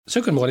So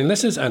good morning,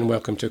 listeners, and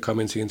welcome to Come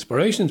and See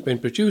Inspirations, being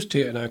produced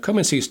here in our Come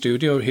and See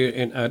studio here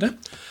in Ada.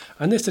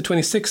 And it's the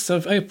 26th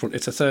of April.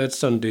 It's the third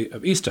Sunday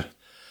of Easter.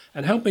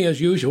 And help me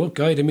as usual,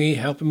 guiding me,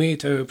 helping me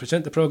to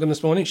present the programme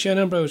this morning, Shane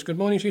Ambrose. Good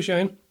morning to you,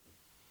 Shane.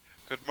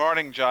 Good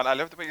morning, John. I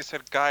love the way you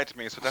said guide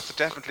me, so that's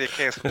definitely a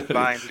case of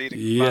blind leading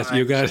Yes, blind.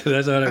 you got it.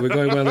 That's all right. We're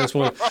going well this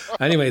morning.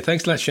 Anyway,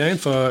 thanks a lot, Shane,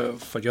 for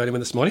joining me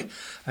this morning.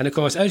 And of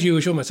course, as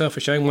usual, myself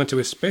and Shane want to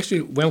especially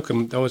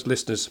welcome those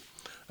listeners,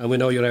 and we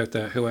know you're out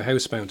there, who are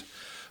housebound,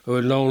 who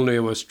are lonely,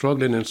 who are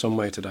struggling in some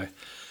way today.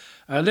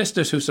 Our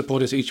listeners who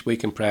support us each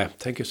week in prayer,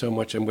 thank you so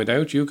much. And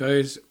without you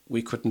guys,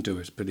 we couldn't do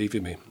it, believe you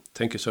me.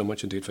 Thank you so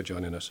much indeed for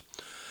joining us.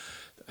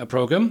 Our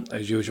programme,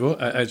 as usual,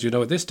 as you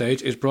know at this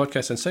stage, is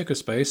broadcast in Sacred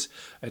Space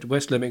at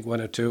West Limerick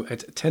 102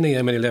 at 10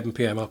 a.m. and 11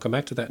 p.m. I'll come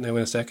back to that now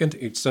in a second,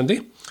 each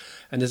Sunday.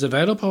 And is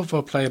available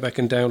for playback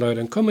and download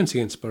and Come and See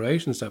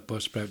Inspirations at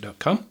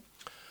buzzsprout.com,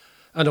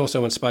 and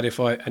also on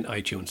Spotify and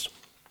iTunes.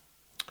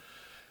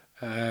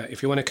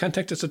 If you want to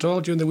contact us at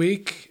all during the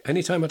week,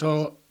 anytime at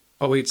all,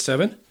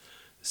 087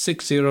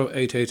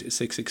 6088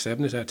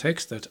 667 is our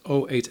text. That's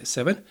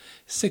 087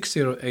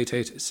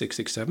 6088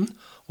 667,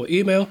 or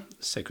email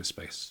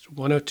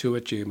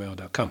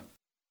sacredspace102@gmail.com.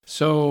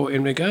 So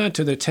in regard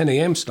to the 10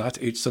 a.m.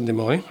 slot each Sunday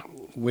morning,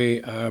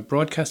 we are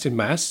broadcasting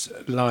Mass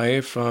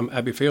live from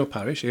Abbeyfield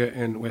Parish here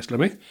in West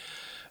Limerick.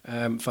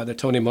 Father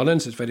Tony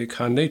Mullins has very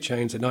kindly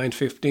changed the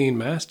 9:15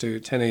 Mass to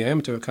 10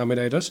 a.m. to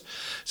accommodate us.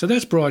 So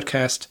that's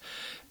broadcast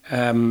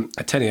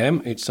at 10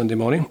 a.m. each Sunday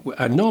morning.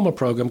 Our normal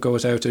programme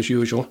goes out as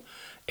usual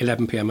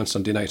 11 p.m. on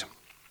Sunday night.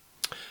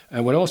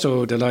 And we're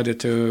also delighted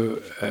to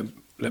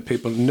let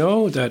people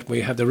know that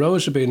we have the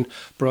Rosary being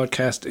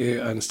broadcast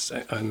on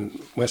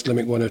West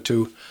Limerick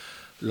 102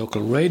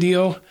 local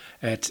radio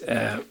at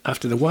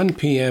after the 1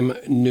 p.m.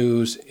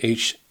 news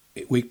each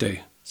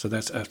weekday. So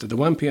that's after the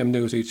 1 p.m.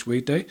 news each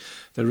weekday.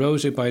 The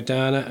Rosary by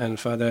Dana and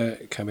Father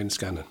Kevin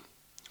Scanlon.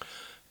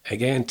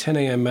 Again, 10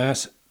 a.m.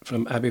 Mass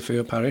from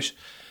Abbeyfield Parish.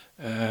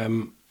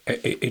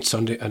 It's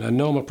Sunday, and our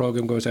normal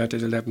programme goes out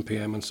at 11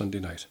 p.m. on Sunday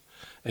night.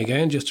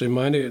 Again, just a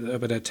reminder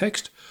about our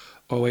text,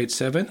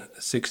 087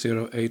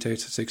 6088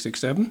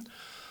 667,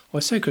 or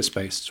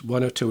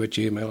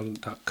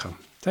sacredspace102@gmail.com.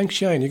 Thanks,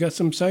 Shane. You got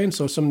some science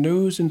or some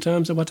news in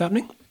terms of what's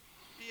happening?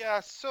 Yeah,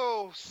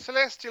 so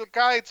Celestial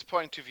Guides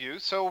point of view.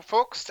 So,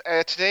 folks,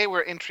 today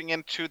we're entering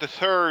into the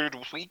third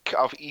week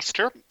of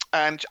Easter,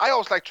 and I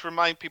always like to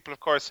remind people,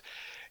 of course,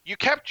 you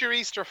kept your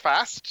Easter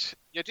fast,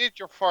 you did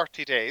your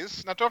 40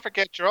 days. Now, don't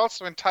forget, you're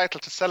also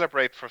entitled to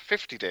celebrate for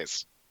 50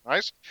 days.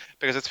 Right?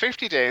 Because it's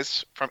 50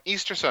 days from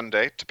Easter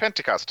Sunday to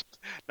Pentecost.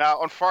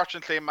 Now,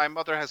 unfortunately, my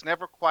mother has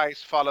never quite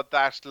followed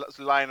that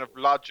line of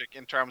logic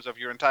in terms of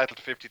you're entitled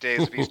to 50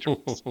 days of Easter.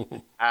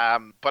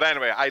 But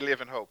anyway, I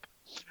live in hope.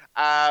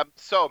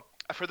 So,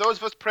 for those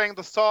of us praying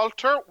the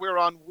Psalter, we're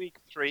on week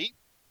 3.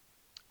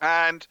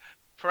 And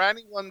for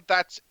anyone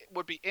that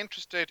would be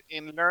interested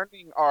in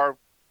learning or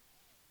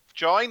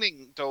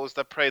joining those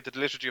that pray the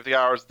Liturgy of the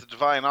Hours, the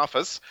Divine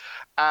Office,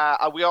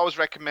 we always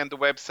recommend the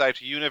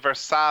website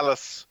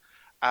Universalis,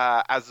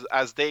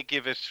 as they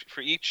give it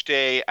for each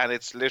day, and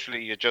it's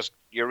literally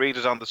you read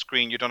it on the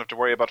screen. You don't have to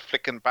worry about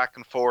flicking back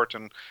and forth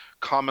and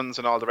commons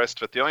and all the rest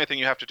of it. The only thing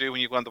you have to do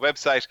when you go on the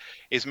website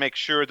is make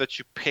sure that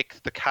you pick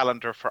the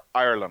calendar for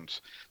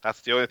Ireland.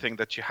 That's the only thing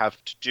that you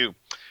have to do.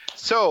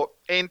 So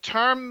in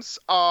terms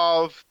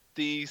of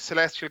the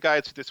Celestial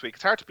Guides for this week,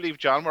 it's hard to believe,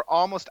 John, we're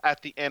almost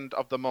at the end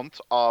of the month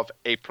of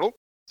April.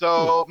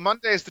 So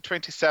Monday is the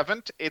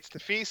 27th. It's the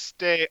feast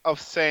day of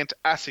Saint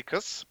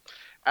Asicus,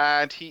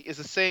 and he is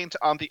a saint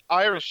on the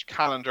Irish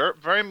calendar,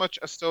 very much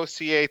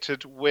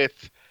associated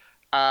with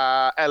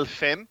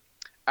Elphin,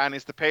 and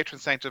is the patron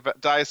saint of the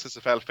Diocese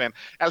of Elphin.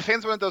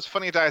 Elphin's one of those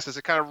funny dioceses.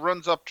 It kind of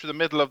runs up to the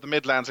middle of the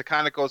Midlands. It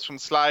kind of goes from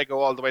Sligo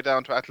all the way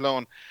down to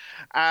Athlone.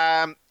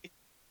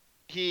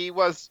 He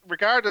was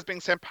regarded as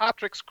being St.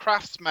 Patrick's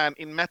craftsman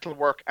in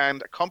metalwork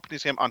and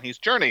accompanied him on his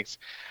journeys.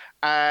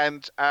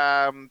 And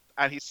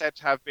he's said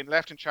to have been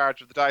left in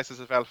charge of the Diocese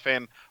of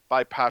Elphin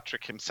by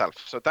Patrick himself.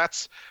 So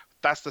that's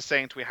the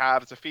saint we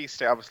have. It's a feast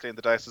day, obviously, in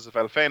the Diocese of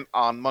Elphin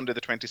on Monday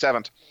the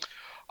 27th.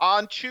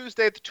 On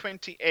Tuesday the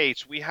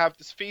 28th, we have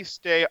this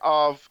feast day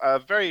of a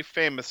very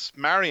famous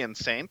Marian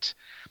saint,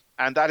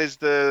 and that is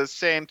the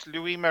Saint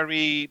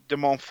Louis-Marie de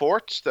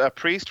Montfort, a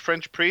priest,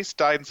 French priest,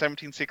 died in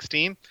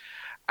 1716.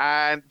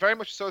 And very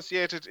much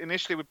associated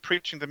initially with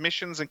preaching the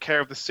missions and care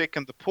of the sick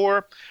and the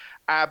poor,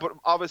 but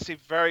obviously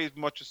very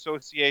much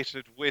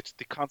associated with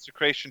the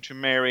consecration to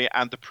Mary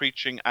and the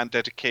preaching and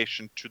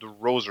dedication to the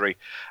Rosary.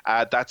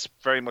 That's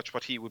very much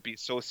what he would be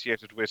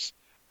associated with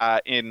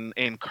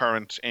in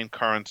current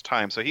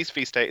time. So his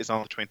feast day is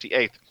on the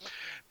 28th.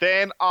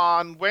 Then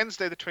on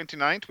Wednesday the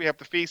 29th, we have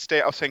the feast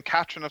day of St.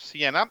 Catherine of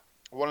Siena,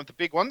 one of the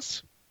big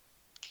ones.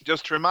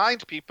 Just to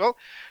remind people,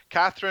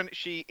 Catherine,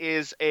 she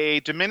is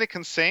a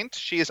Dominican saint.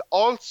 She is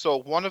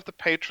also one of the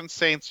patron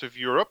saints of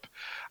Europe.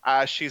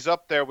 She's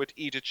up there with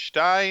Edith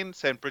Stein,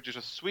 St. Bridget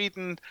of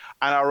Sweden,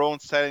 and our own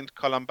St.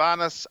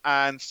 Columbanus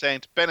and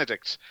St.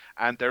 Benedict.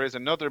 And there is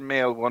another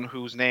male one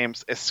whose name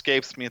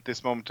escapes me at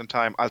this moment in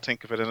time. I'll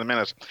think of it in a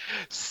minute.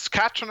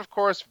 Catherine, of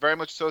course, very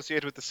much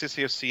associated with the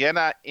city of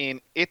Siena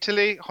in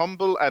Italy.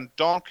 Humble and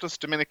dauntless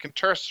Dominican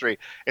tertiary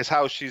is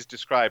how she's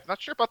described.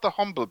 Not sure about the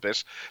humble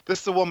bit.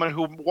 This is a woman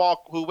who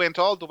went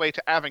all the way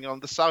to Avignon,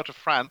 the south of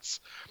France,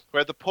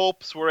 where the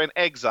popes were in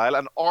exile,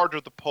 and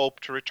ordered the pope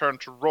to return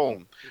to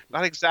Rome.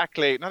 Not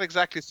exactly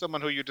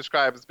someone who you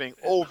describe as being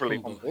overly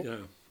humble. Yeah.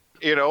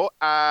 You know,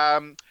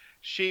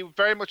 she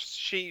very much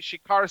she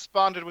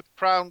corresponded with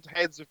crowned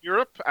heads of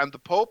Europe and the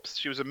popes.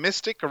 She was a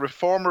mystic, a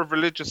reformer of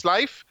religious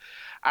life,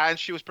 and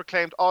she was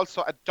proclaimed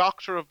also a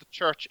doctor of the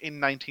church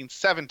in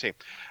 1970.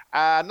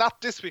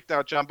 Not this week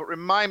now, John, but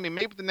remind me,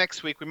 maybe the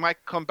next week we might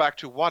come back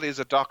to what is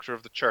a doctor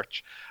of the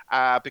church,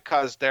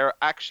 because they're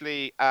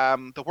actually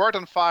the Word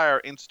on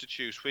Fire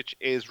Institute, which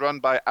is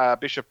run by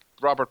Bishop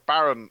Robert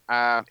Barron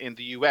in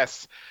the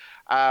US.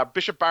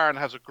 Bishop Barron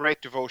has a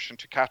great devotion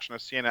to Catherine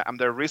of Siena, and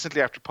they're recently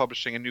after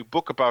publishing a new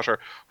book about her,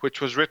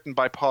 which was written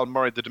by Paul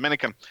Murray, the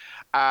Dominican.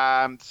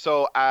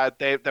 So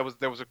there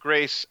was a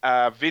great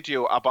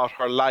video about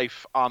her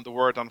life on the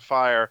Word on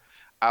Fire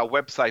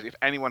website, if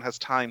anyone has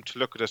time to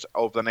look at it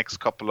over the next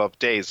couple of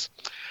days.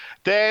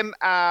 Then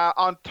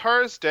on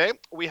Thursday,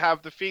 we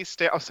have the feast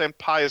day of St.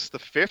 Pius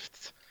V.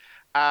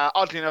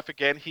 Oddly enough,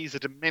 again, he's a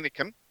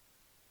Dominican.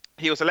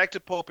 He was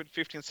elected Pope in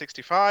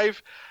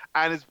 1565,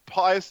 and his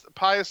Pius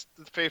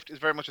V is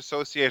very much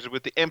associated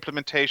with the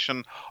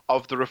implementation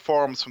of the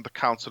reforms from the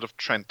Council of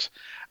Trent,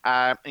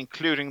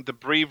 including the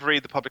breviary,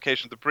 the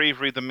publication of the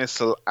breviary, the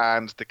missal,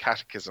 and the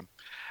catechism.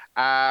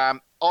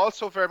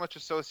 Also very much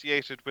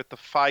associated with the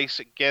fight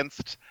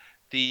against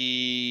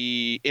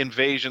the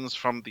invasions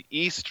from the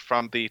east,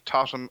 from the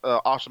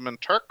Ottoman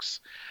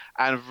Turks,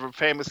 and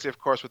famously, of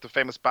course, with the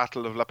famous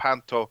Battle of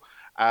Lepanto,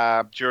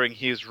 during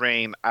his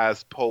reign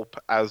as Pope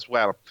as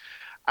well.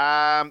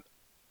 I'm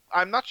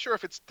not sure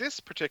if it's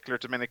this particular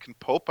Dominican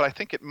Pope, but I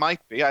think it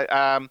might be.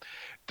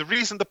 The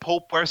reason the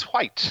Pope wears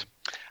white,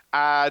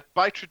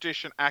 by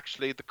tradition,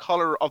 actually, the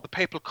color of the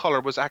papal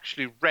color was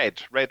actually red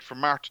for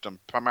martyrdom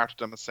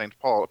of St.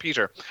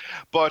 Peter.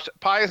 But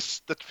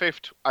Pius V,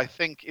 I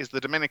think, is the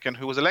Dominican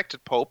who was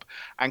elected Pope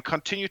and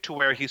continued to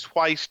wear his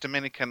white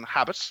Dominican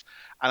habit.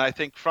 And I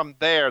think from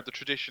there, the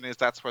tradition is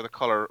that's where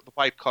the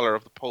white color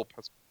of the Pope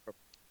has come from.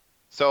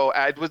 So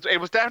it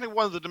was definitely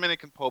one of the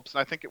Dominican popes,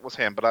 and I think it was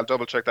him, but I'll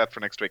double check that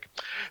for next week.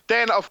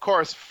 Then, of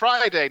course,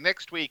 Friday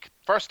next week,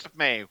 1st of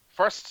May.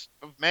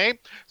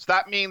 So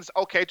that means,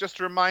 okay, just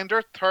a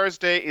reminder,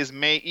 Thursday is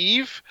May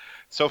Eve.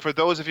 So for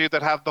those of you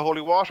that have the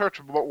holy water,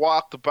 to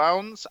walk the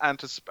bounds and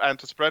to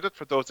spread it,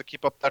 for those that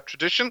keep up that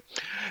tradition.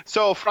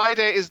 So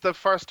Friday is the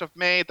 1st of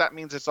May. That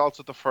means it's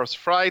also the first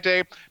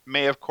Friday.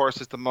 May, of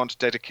course, is the month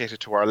dedicated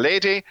to Our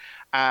Lady.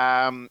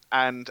 And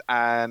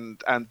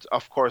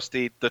of course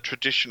the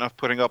tradition of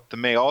putting up the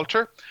May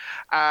altar.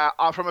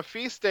 From a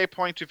feast day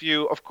point of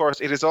view, of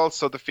course, it is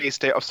also the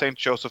feast day of St.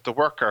 Joseph the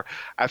Worker,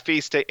 a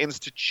feast day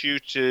instituted,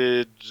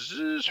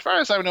 as far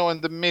as I know, in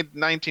the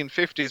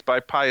mid-1950s by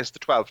Pius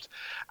XII.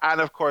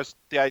 And of course,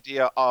 the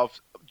idea of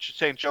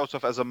St.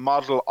 Joseph as a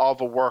model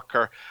of a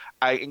worker.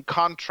 In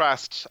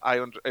contrast,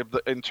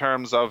 in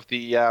terms of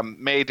the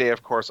May Day,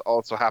 of course,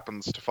 also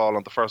happens to fall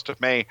on the 1st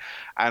of May.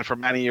 And for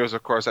many years,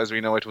 of course, as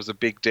we know, it was a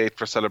big date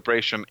for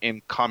celebration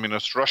in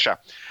communist Russia.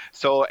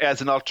 So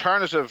as an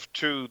alternative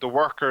to the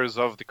workers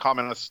of the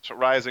communists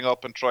rising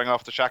up and throwing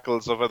off the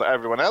shackles of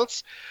everyone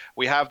else,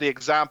 we have the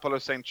example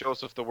of St.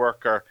 Joseph the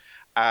Worker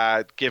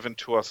given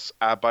to us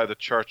by the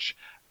Church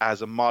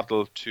as a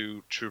model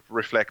to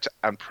reflect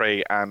and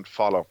pray and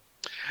follow.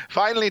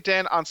 Finally,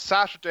 then, on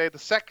Saturday, the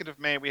 2nd of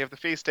May, we have the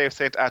feast day of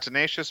St.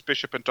 Athanasius,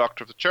 Bishop and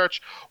Doctor of the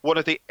Church, one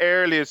of the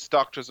earliest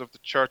doctors of the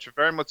Church,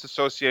 very much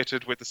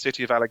associated with the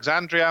city of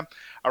Alexandria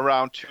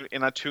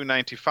in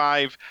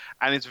 295,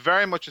 and is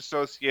very much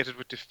associated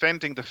with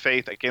defending the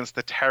faith against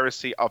the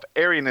heresy of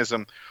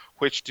Arianism,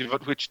 which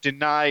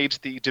denied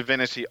the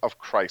divinity of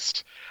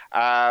Christ.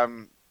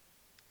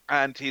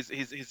 And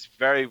he's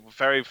very,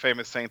 very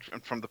famous saint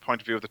from the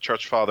point of view of the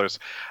Church Fathers.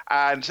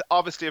 And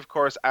obviously, of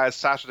course, as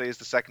Saturday is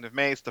the 2nd of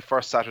May, it's the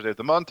first Saturday of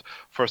the month.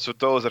 For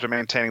those that are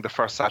maintaining the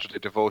first Saturday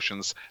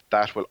devotions,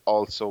 that will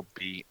also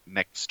be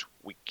next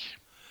week.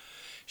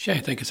 Shay,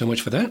 thank you so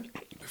much for that.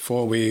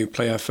 Before we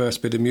play our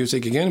first bit of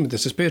music again,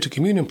 there's a Spirit of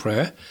Communion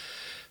prayer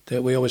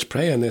that we always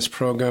pray on this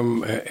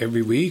program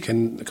every week.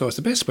 And, of course,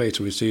 the best way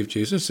to receive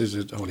Jesus is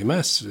at Holy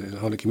Mass,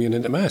 Holy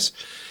Communion at Mass.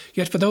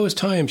 Yet for those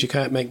times you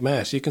can't make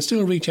Mass, you can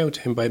still reach out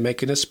to him by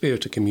making a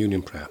Spirit of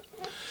Communion prayer.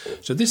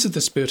 So this is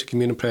the Spirit of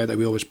Communion prayer that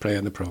we always pray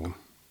on the program.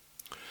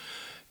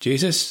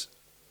 Jesus,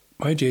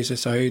 my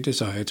Jesus, I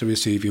desire to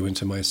receive you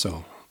into my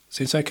soul.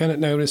 Since I cannot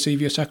now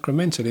receive you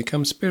sacramentally,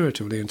 come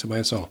spiritually into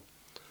my soul.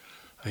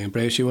 I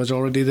embrace you as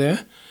already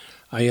there.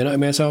 I unite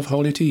myself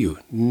wholly to you.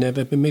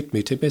 Never permit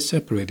me to be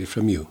separated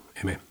from you.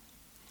 Amen.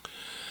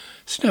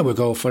 So now we'll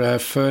go for our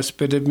first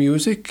bit of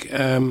music.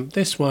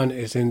 This one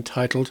is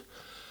entitled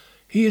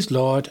 "He is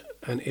Lord,"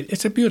 and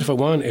it's a beautiful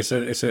one.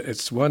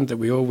 It's one that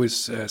we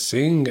always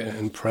sing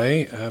and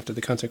pray after the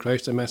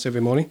consecration of Mass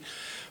every morning.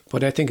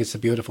 But I think it's a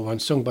beautiful one,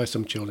 sung by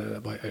some children,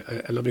 by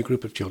a lovely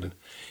group of children.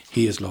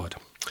 He is Lord.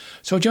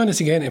 So join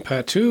us again in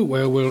part 2,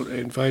 where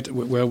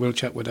we'll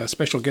chat with our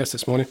special guest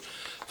this morning,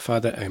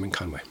 Father Eamon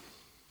Conway.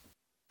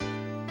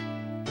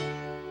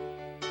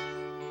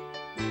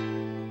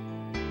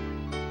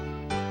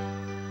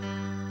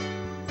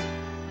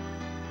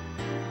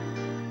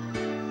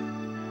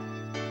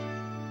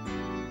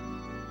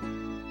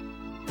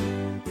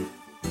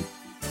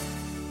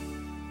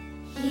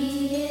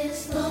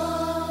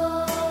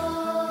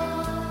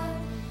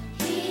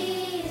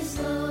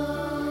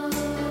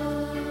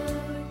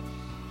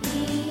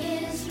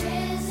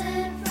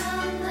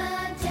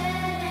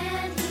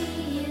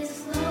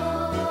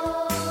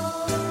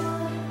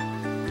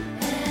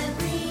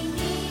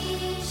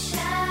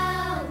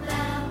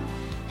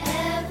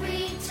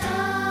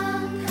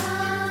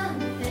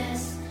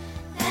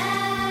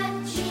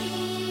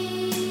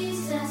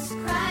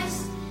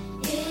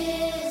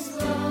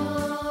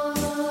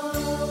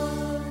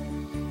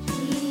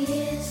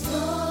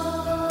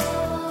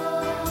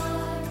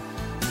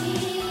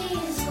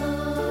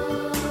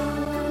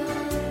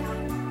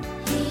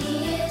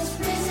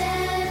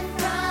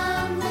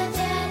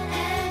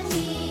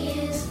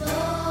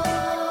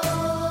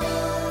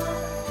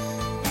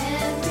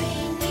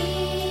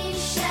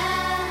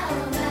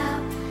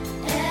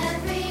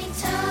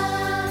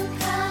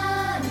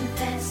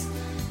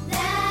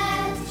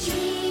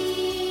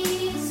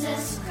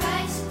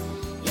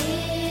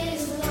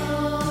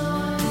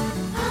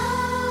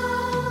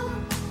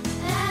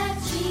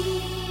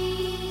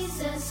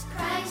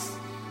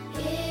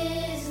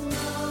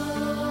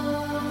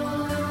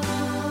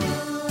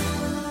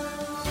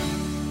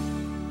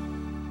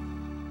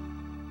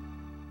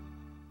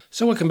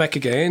 So welcome back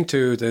again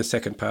to the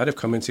second part of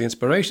Come and See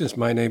Inspirations.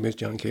 My name is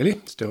John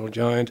Keeley, still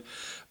joined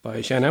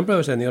by Shane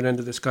Ambrose on the other end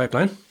of the Skype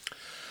line.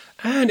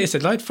 And it's a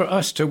delight for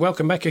us to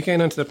welcome back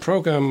again onto the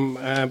programme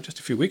just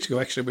a few weeks ago,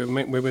 actually,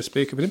 we were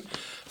speaking with him,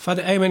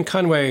 Father Eamon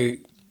Conway.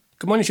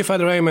 Good morning to you,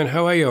 Father Eamon.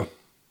 How are you?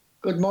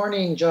 Good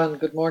morning, John.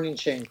 Good morning,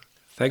 Shane.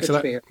 Thanks a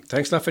lot.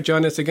 Thanks a lot for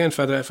joining us again,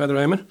 Father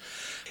Eamon.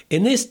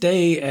 In this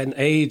day and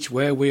age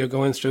where we are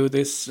going through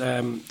this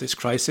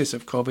crisis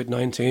of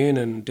COVID-19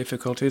 and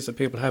difficulties that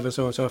people have and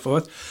so on and so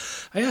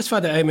forth, I asked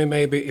Father Eamon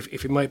maybe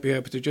if he might be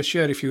able to just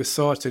share a few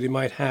thoughts that he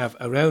might have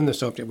around the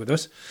subject with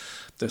us.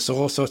 There's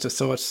all sorts of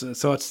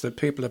thoughts that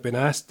people have been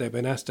asked. They've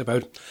been asked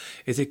about,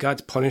 is it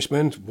God's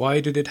punishment? Why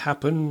did it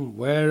happen?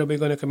 Where are we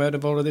going to come out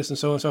of all of this and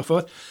so on and so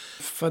forth?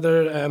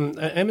 Father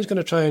Eamon's going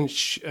to try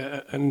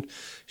and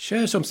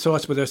share some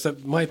thoughts with us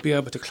that might be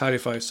able to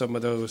clarify some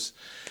of those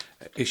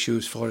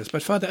issues for us.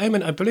 But Father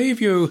Eamon, I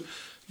believe you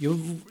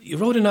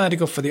wrote an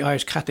article for the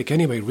Irish Catholic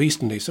anyway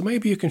recently, so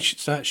maybe you can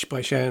start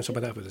by sharing some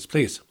of that with us,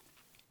 please.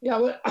 Yeah,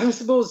 well, I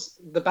suppose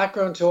the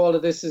background to all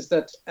of this is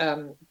that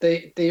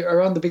they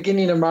around the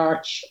beginning of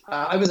March,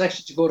 I was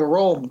actually to go to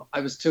Rome.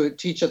 I was to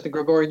teach at the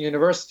Gregorian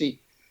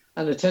University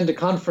and attend a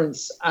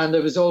conference, and I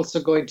was also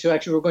we're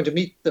going to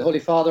meet the Holy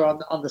Father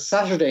on the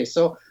Saturday.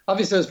 So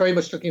obviously I was very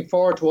much looking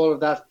forward to all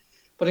of that.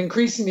 But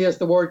increasingly as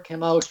the word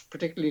came out,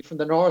 particularly from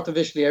the north of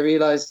Italy, I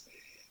realised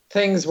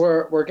things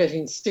were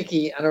getting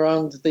sticky, and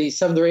around the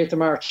 7th or 8th of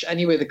March,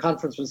 anyway, the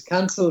conference was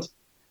cancelled.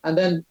 And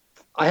then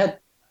I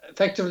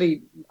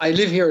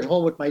live here at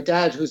home with my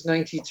dad, who's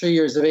 93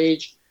 years of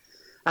age,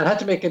 and had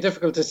to make a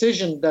difficult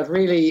decision that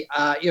really,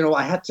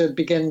 I had to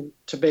begin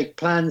to make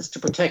plans to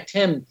protect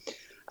him.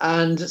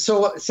 And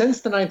so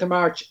since the 9th of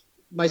March,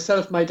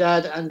 myself, my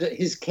dad, and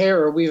his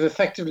carer, we've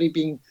effectively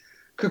been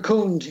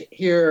cocooned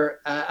here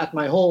at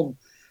my home.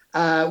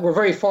 We're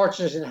very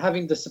fortunate in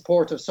having the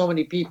support of so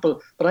many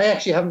people, but I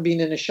actually haven't been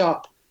in a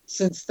shop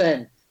since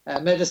then.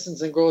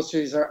 Medicines and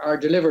groceries are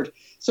delivered.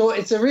 So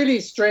it's a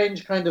really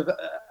strange kind of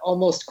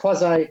almost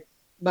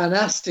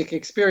quasi-monastic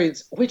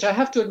experience, which I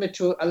have to admit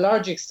to a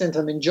large extent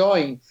I'm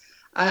enjoying.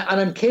 And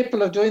I'm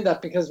capable of doing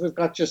that because we've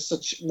got just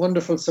such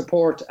wonderful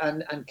support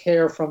and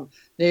care from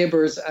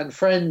neighbours and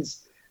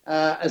friends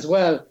as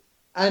well.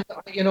 And,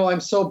 I'm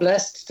so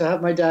blessed to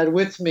have my dad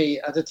with me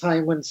at a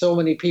time when so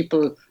many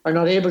people are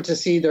not able to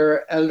see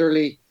their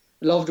elderly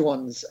loved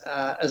ones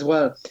as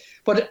well.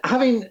 But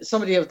having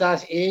somebody of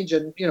that age,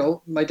 and,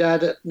 my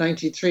dad at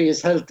 93,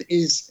 his health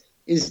is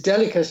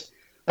delicate,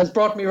 has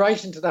brought me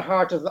right into the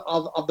heart of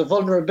the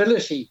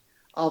vulnerability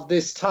of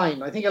this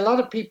time. I think a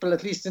lot of people,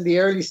 at least in the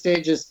early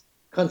stages,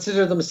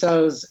 consider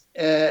themselves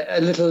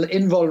a little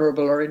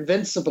invulnerable or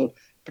invincible,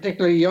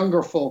 particularly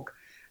younger folk.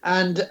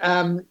 And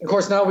of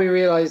course, now we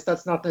realize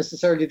that's not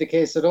necessarily the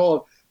case at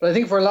all. But I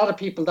think for a lot of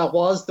people, that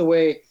was the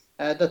way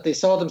that they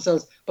saw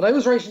themselves. But I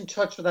was right in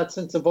touch with that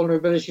sense of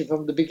vulnerability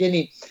from the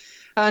beginning.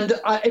 And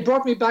it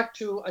brought me back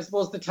to, I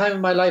suppose, the time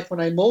in my life when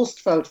I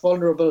most felt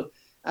vulnerable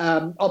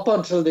up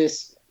until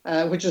this,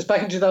 which was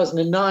back in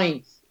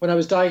 2009, when I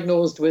was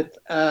diagnosed with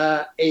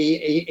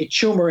a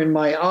tumor in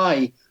my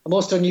eye, a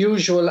most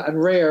unusual and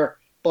rare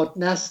but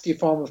nasty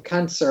form of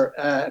cancer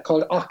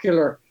called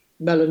ocular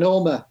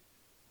melanoma.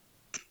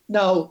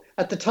 Now,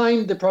 at the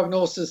time, the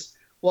prognosis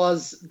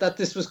was that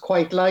this was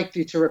quite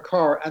likely to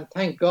recur, and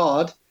thank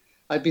God,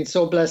 I've been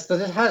so blessed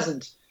that it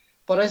hasn't.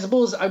 But I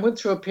suppose I went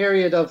through a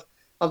period of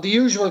the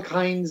usual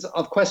kinds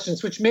of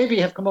questions, which maybe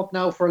have come up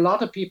now for a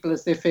lot of people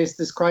as they face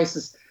this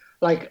crisis,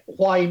 like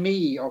why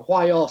me or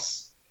why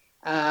us,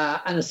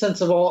 and a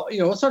sense of,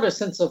 sort of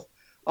sense of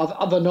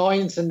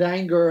annoyance and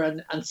anger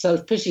and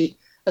self-pity.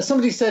 As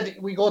somebody said,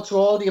 we go through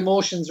all the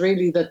emotions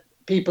really that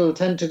people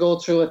tend to go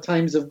through at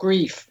times of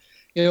grief,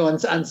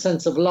 and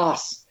sense of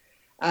loss.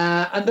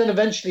 And then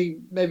eventually,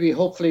 maybe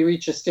hopefully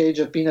reach a stage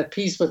of being at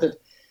peace with it.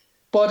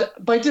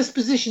 But by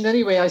disposition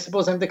anyway, I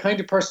suppose I'm the kind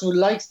of person who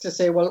likes to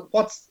say, well,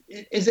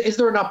 is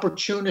there an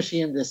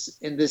opportunity in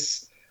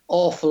this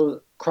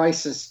awful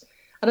crisis?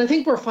 And I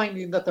think we're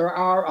finding that there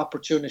are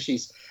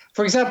opportunities.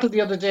 For example,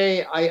 the other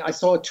day, I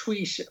saw a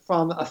tweet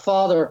from a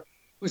father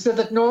who said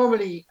that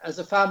normally as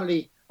a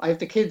family, I have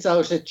the kids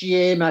out at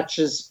GA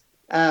matches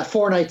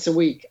 4 nights a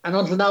week. And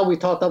until now, we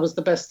thought that was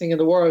the best thing in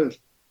the world.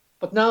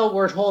 But now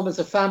we're at home as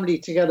a family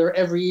together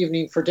every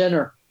evening for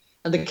dinner.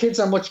 And the kids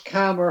are much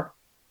calmer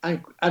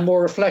and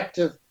more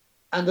reflective.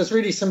 And there's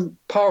really some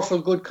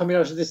powerful good coming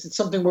out of this. It's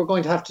something we're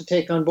going to have to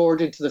take on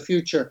board into the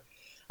future.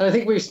 And I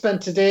think we've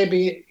spent today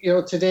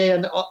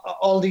and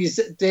all these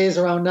days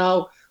around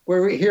now,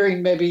 we're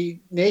hearing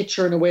maybe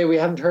nature in a way we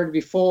haven't heard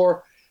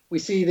before. We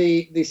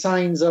see the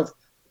signs of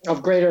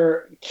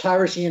greater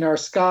clarity in our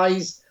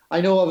skies. I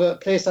know of a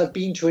place I've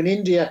been to in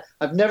India.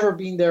 I've never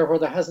been there where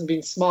there hasn't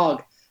been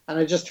smog. And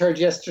I just heard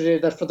yesterday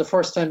that for the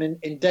first time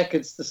in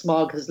decades, the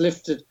smog has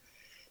lifted.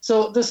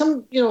 So there's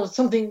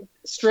something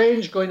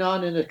strange going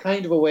on in a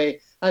kind of a way.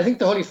 And I think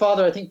the Holy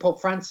Father, I think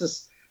Pope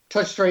Francis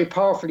touched very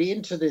powerfully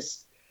into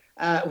this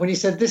when he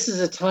said this is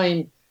a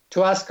time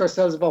to ask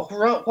ourselves about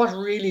what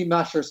really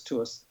matters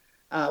to us,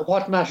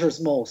 what matters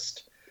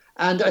most.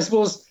 And I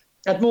suppose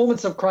at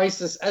moments of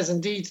crisis, as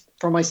indeed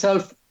for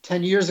myself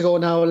 10 years ago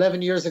now,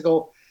 11 years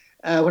ago,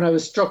 when I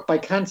was struck by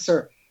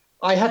cancer,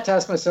 I had to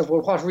ask myself,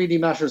 well, what really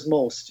matters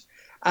most?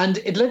 And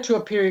it led to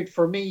a period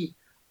for me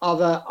of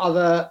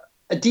a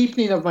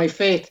deepening of my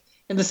faith,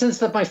 in the sense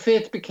that my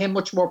faith became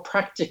much more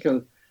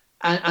practical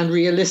and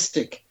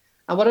realistic.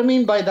 And what I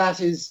mean by that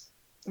is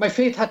my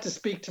faith had to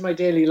speak to my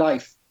daily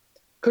life.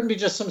 It couldn't be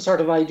just some sort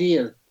of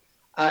ideal.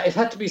 It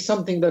had to be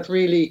something that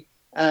really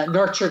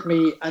nurtured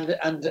me and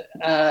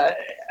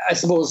I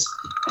suppose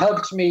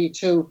helped me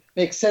to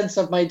make sense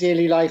of my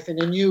daily life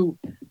in a new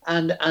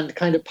and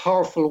kind of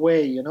powerful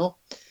way,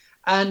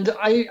 And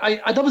I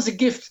that was a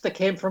gift that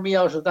came for me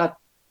out of that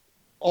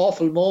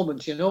awful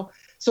moment,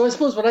 So I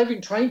suppose what I've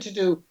been trying to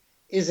do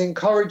is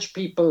encourage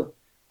people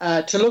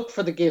to look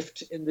for the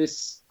gift in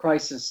this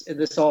crisis, in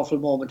this awful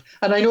moment.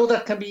 And I know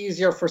that can be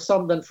easier for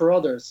some than for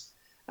others,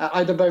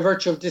 either by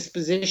virtue of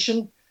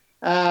disposition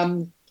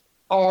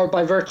or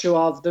by virtue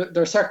of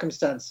their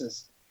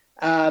circumstances.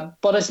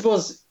 But I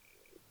suppose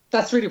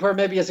that's really where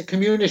maybe as a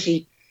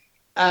community,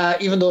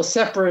 even though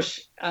separate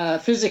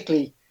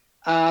physically,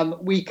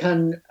 we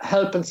can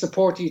help and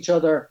support each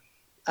other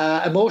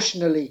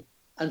emotionally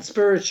and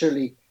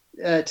spiritually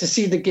to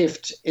see the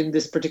gift in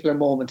this particular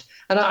moment.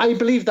 And I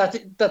believe that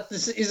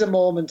this is a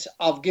moment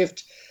of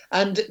gift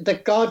and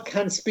that God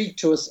can speak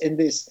to us in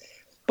this.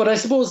 But I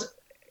suppose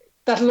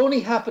that'll only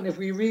happen if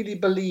we really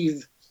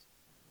believe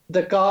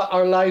that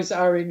our lives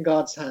are in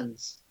God's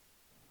hands.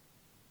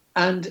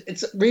 And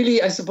it's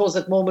really, I suppose,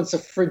 at moments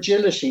of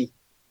fragility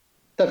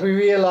that we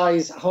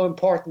realize how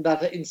important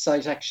that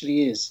insight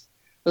actually is.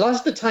 A lot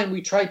of the time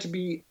we try to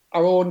be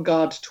our own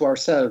God to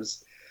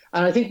ourselves.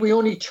 And I think we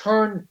only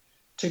turn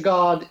to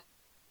God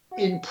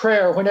in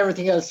prayer when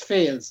everything else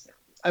fails.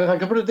 I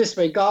can put it this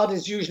way, God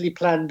is usually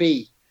plan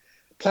B.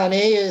 Plan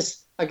A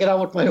is I get on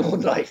with my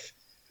own life.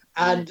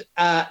 And,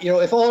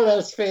 if all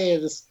else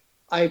fails,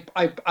 I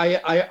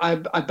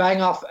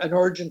bang off an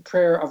urgent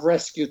prayer of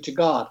rescue to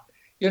God.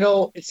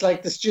 It's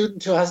like the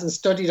student who hasn't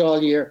studied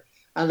all year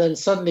and then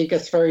suddenly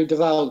gets very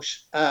devout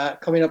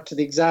coming up to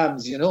the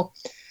exams,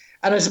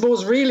 And I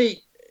suppose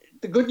really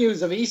the good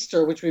news of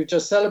Easter, which we've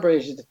just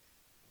celebrated,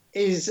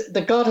 is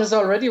that God has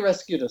already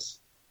rescued us.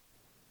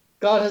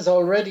 God has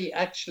already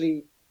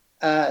actually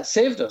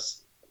saved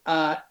us.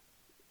 The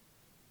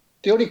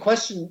only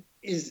question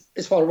is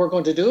what we're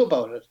going to do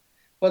about it,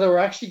 whether we're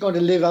actually going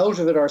to live out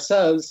of it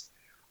ourselves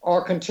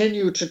or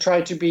continue to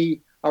try to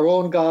be our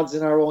own gods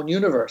in our own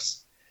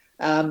universe.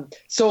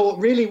 So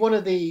really one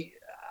of the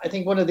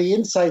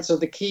insights or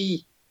the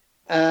key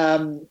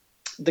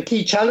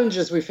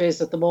challenges we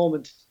face at the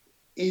moment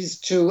is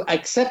to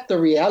accept the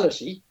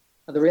reality.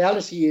 And the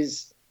reality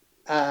is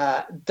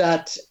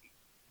that,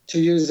 to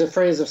use a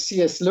phrase of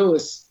C.S.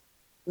 Lewis,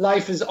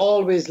 life is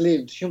always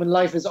lived. Human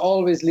life is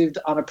always lived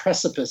on a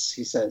precipice,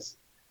 he says.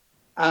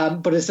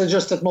 But it's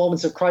just at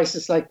moments of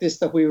crisis like this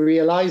that we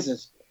realize it.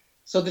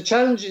 So the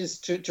challenge is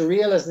to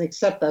realize and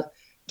accept that,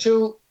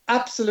 to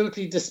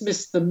absolutely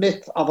dismiss the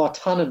myth of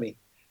autonomy.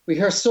 We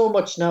hear so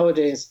much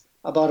nowadays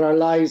about our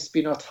lives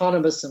being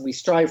autonomous and we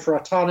strive for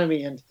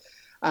autonomy. And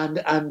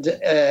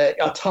bodily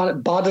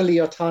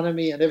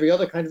autonomy and every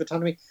other kind of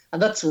autonomy,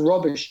 and that's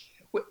rubbish.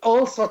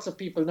 All sorts of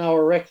people now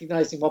are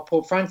recognizing what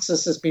Pope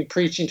Francis has been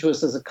preaching to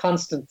us as a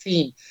constant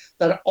theme,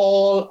 that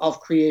all of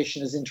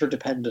creation is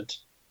interdependent,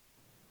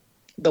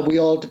 that we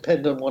all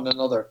depend on one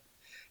another.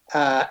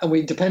 And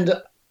we depend,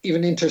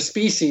 even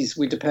interspecies,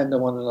 we depend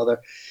on one another.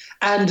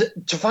 And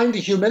to find the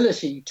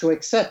humility to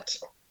accept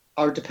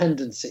our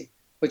dependency,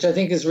 which I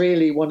think is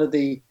really one of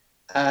the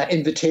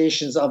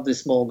invitations of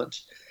this moment.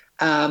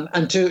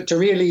 And to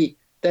really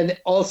then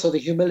also the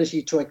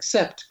humility to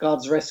accept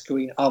God's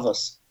rescuing of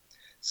us.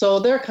 So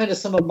they're kind of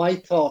some of my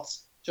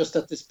thoughts just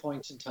at this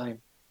point in time.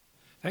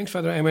 Thanks,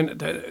 Father. I mean,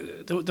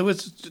 there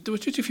was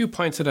just a few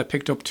points that I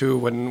picked up too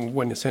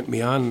when you sent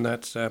me on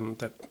that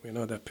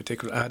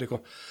particular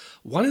article.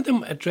 One of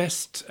them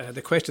addressed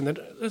the question that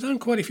is on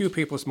quite a few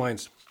people's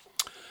minds.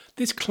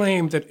 This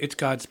claim that it's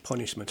God's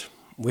punishment.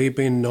 We've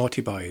been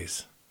naughty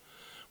boys.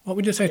 What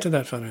would you say to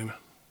that, Father?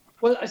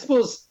 Well, I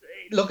suppose,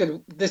 look,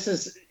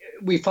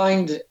 we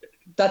find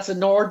that's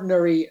an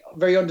ordinary,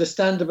 very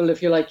understandable,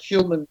 if you like,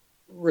 human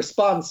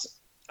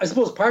response. I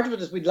suppose part of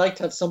it is we'd like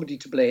to have somebody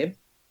to blame,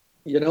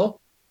 you know.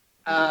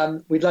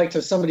 We'd like to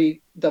have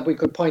somebody that we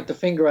could point the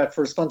finger at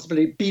for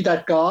responsibility, be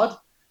that God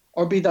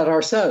or be that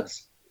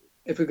ourselves.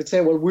 If we could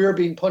say, well, we're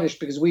being punished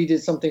because we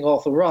did something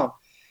awful wrong.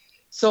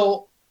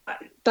 So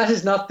that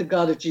is not the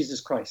God of Jesus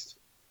Christ.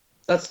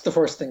 That's the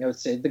first thing I would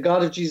say. The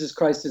God of Jesus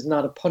Christ is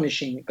not a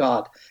punishing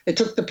God. It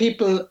took the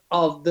people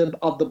of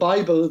the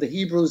Bible, the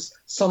Hebrews,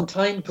 some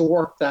time to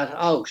work that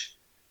out.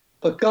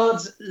 But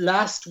God's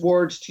last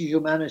word to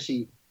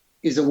humanity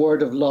is a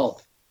word of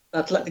love.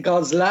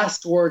 God's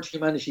last word to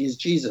humanity is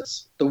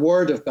Jesus, the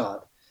Word of God.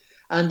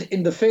 And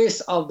in the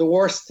face of the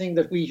worst thing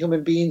that we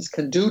human beings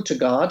can do to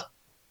God,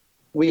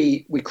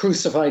 we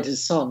crucified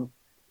his Son.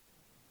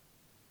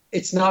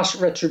 It's not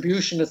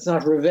retribution, it's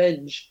not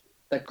revenge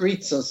that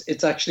greets us,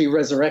 it's actually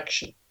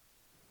resurrection.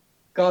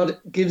 God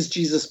gives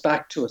Jesus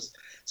back to us.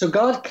 So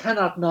God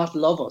cannot not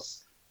love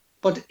us.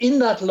 But in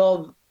that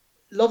love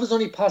is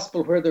only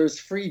possible where there's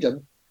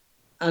freedom.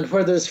 And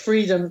where there's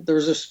freedom,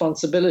 there's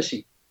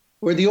responsibility.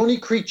 We're the only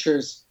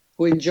creatures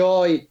who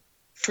enjoy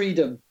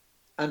freedom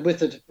and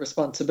with it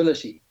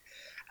responsibility.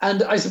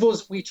 And I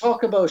suppose we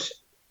talk about,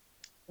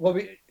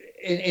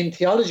 in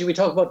theology, we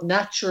talk about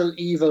natural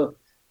evil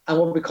and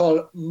what we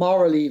call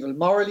moral evil.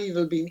 Moral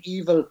evil being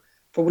evil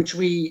for which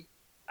we,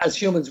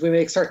 as humans, we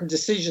make certain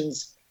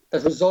decisions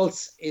that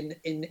results in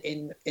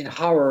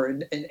horror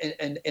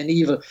and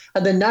evil.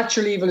 And then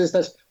natural evil is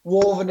that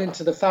woven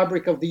into the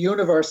fabric of the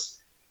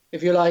universe,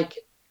 if you like,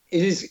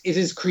 it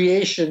is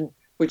creation,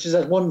 which is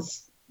at one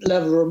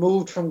level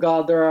removed from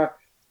God. There are,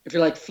 if you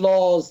like,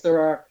 flaws, there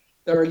are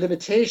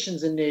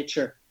limitations in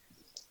nature.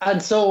 And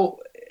so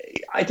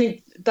I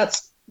think that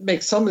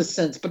makes some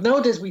sense. But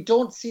nowadays we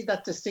don't see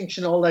that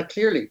distinction all that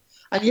clearly.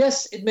 And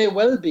yes, it may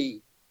well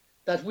be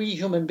that we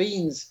human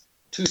beings,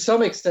 to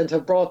some extent,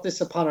 have brought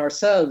this upon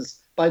ourselves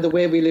by the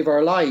way we live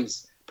our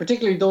lives.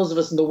 Particularly those of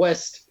us in the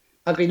West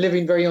have been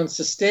living very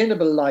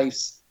unsustainable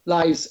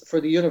lives for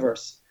the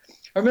universe.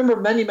 I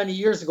remember many, many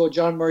years ago,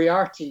 John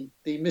Moriarty,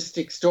 the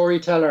mystic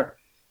storyteller,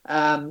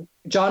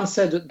 John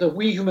said that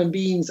we human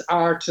beings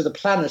are to the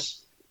planet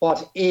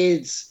what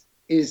AIDS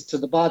is to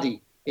the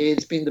body,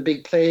 AIDS being the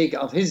big plague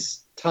of his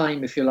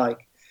time, if you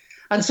like.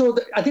 And so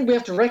I think we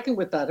have to reckon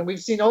with that. And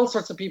we've seen all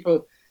sorts of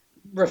people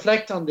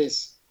reflect on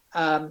this,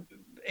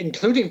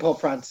 including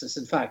Pope Francis,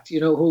 in fact,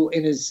 who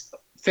in his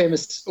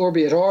famous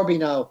Urbi et Orbi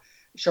now,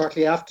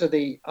 shortly after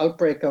the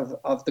outbreak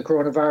of the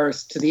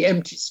coronavirus, to the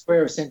empty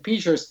square of St.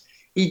 Peter's,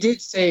 he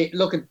did say,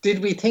 look,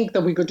 did we think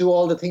that we could do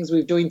all the things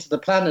we're doing to the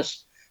planet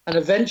and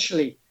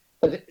eventually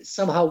that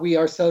somehow we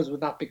ourselves would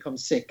not become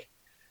sick?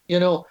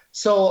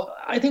 So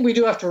I think we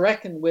do have to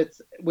reckon with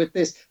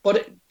this.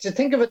 But to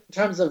think of it in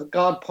terms of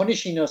God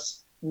punishing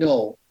us,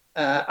 no.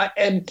 I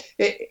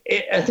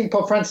think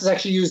Pope Francis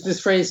actually used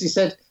this phrase. He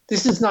said,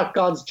 this is not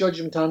God's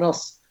judgment on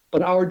us,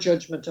 but our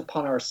judgment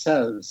upon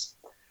ourselves.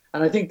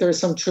 And I think there is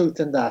some truth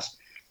in that.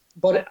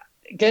 But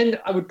again,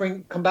 I would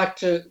come back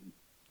to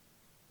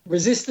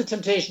resist the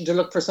temptation to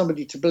look for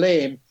somebody to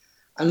blame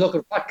and look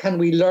at what can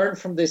we learn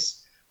from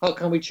this? How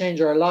can we change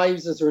our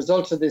lives as a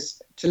result of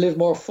this to live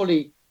more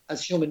fully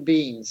as human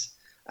beings?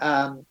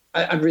 And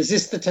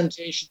resist the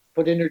temptation to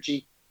put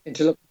energy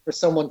into looking for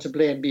someone to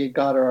blame, be it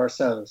God or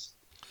ourselves.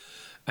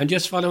 And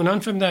just following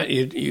on from that,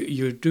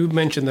 you do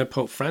mention that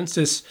Pope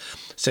Francis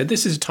said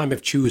this is a time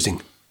of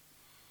choosing.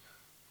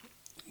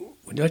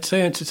 Would you like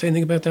to say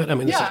anything about that? I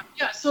mean, yeah.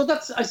 So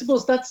I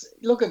suppose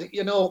look at it,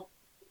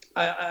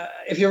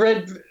 if you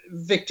read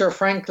Viktor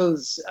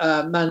Frankl's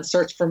Man's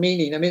Search for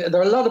Meaning, I mean,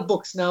 there are a lot of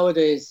books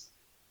nowadays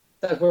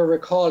that we're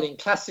recalling,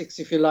 classics,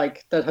 if you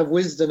like, that have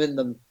wisdom in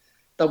them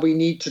that we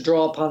need to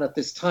draw upon at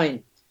this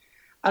time.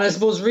 And I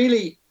suppose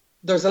really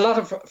there's a lot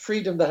of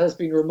freedom that has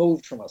been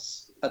removed from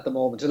us at the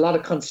moment, a lot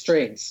of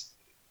constraints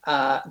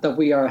that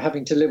we are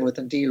having to live with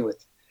and deal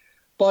with.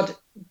 But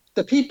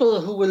the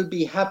people who will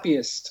be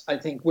happiest, I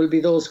think, will be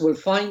those who will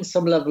find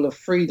some level of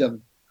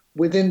freedom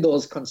within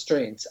those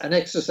constraints and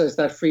exercise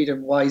that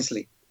freedom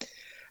wisely.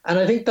 And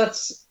I think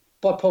that's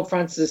what Pope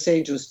Francis is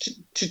saying to us,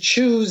 to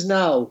choose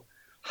now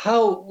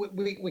how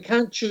we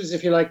can't choose,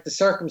 if you like, the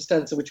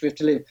circumstance in which we have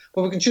to live,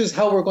 but we can choose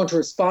how we're going to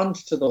respond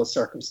to those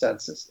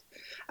circumstances.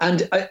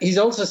 And he's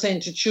also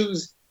saying to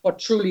choose what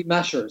truly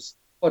matters,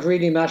 what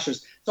really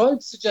matters. So I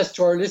would suggest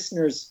to our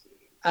listeners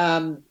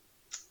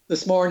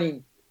this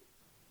morning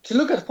to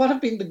look at what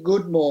have been the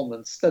good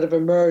moments that have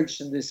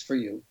emerged in this for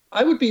you.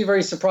 I would be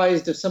very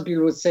surprised if some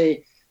people would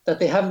say that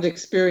they haven't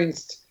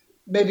experienced,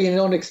 maybe in an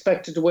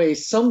unexpected way,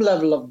 some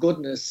level of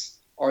goodness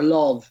or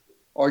love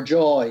or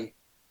joy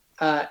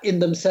in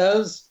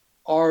themselves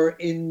or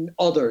in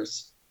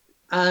others.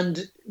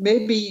 And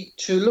maybe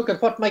to look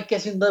at what might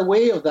get in the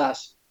way of that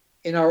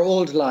in our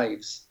old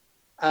lives,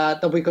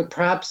 that we could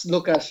perhaps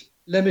look at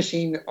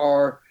limiting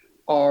or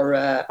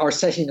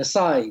setting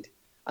aside.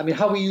 I mean,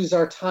 how we use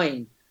our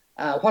time,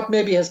 what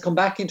maybe has come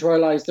back into our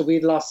lives that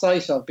we'd lost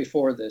sight of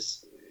before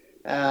this.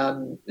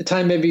 The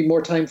time may be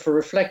more time for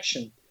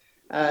reflection.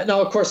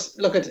 Now, of course,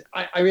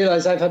 I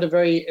realize I've had a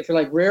very, if you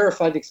like,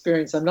 rarefied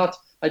experience.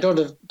 I don't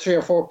have 3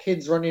 or 4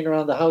 kids running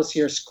around the house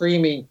here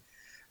screaming,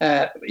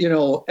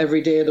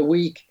 every day of the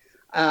week,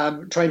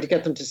 trying to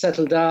get them to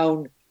settle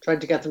down, trying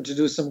to get them to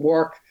do some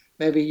work.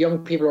 Maybe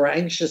young people who are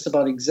anxious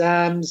about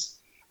exams,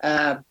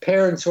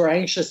 parents who are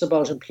anxious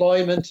about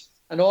employment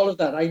and all of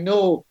that. I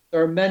know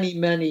there are many,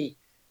 many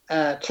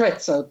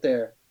threats out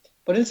there.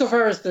 But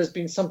insofar as there's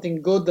been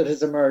something good that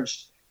has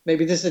emerged,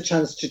 maybe this is a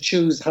chance to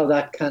choose how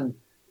that can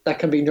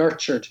be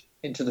nurtured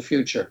into the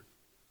future.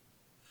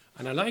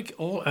 And I like,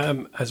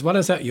 as well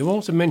as that, you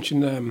also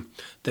mentioned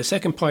the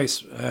second point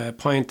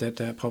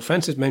that Pope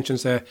Francis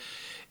mentions there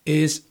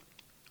is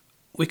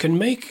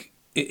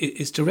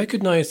is to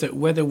recognize that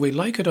whether we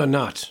like it or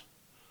not,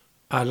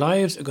 our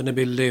lives are going to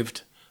be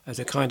lived as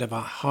a kind of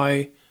a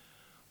high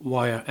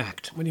wire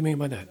act. What do you mean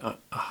by that? A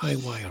high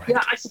wire act?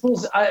 Yeah, I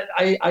suppose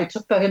I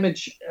took that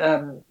image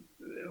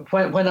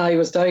when I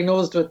was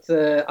diagnosed with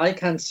eye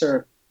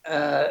cancer.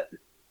 The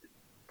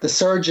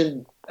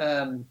surgeon,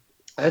 I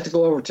had to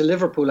go over to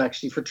Liverpool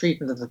actually for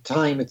treatment at the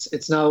time.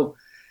 It's now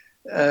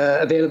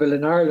available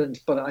in Ireland,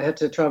 but I had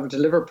to travel to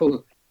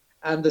Liverpool.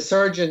 And the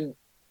surgeon,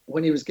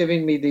 when he was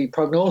giving me the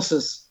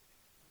prognosis,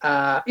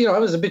 I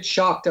was a bit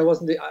shocked. I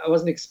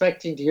wasn't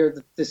expecting to hear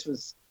that this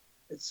was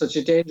such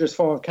a dangerous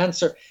form of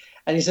cancer.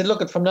 And he said,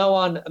 look, from now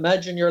on,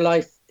 imagine your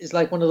life is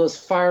like one of those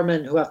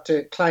firemen who have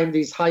to climb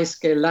these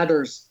high-scale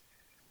ladders.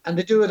 And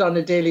they do it on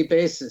a daily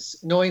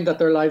basis, knowing that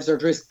their lives are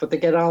at risk, but they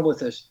get on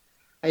with it.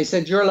 And he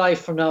said, your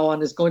life from now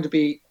on is going to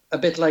be a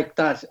bit like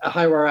that, a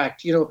high wire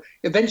act.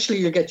 Eventually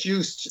you'll get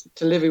used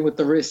to living with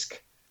the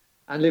risk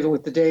and living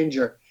with the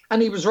danger.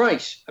 And he was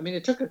right. I mean,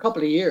 it took a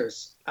couple of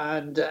years.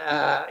 And,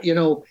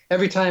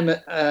 every time,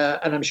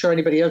 and I'm sure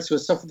anybody else who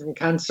has suffered from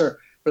cancer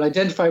will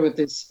identify with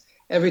this,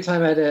 every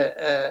time I had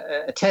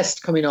a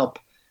test coming up,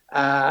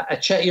 I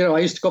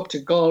used to go up to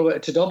Galway,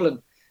 to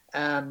Dublin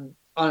on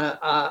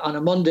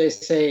a Monday,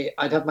 say,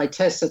 I'd have my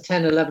tests at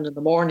 10, 11 in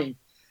the morning.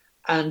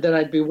 And then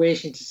I'd be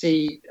waiting to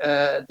see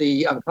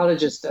the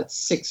oncologist at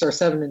 6 or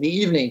 7 in the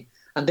evening.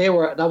 And that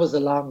was a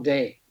long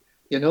day,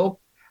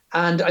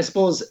 And I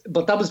suppose,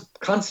 but that was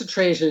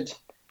concentrated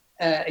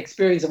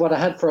experience of what I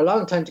had for a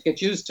long time to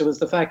get used to, was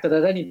the fact that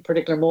at any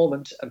particular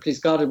moment, and please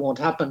God, it won't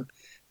happen,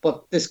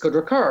 but this could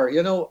recur,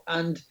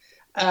 And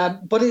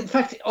but in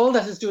fact, all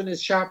that is doing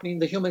is sharpening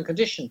the human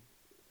condition,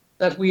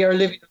 that we are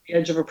living on the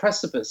edge of a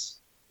precipice,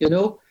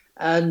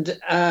 And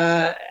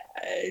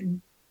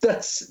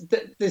that's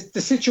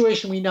the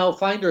situation we now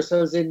find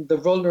ourselves in. The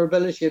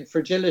vulnerability and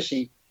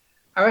fragility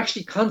are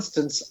actually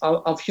constants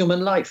of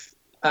human life.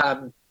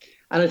 And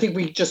I think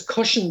we just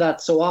cushion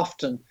that so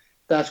often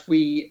that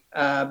we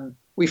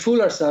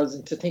fool ourselves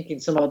into thinking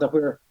somehow that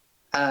we're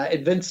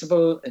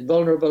invincible,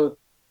 invulnerable,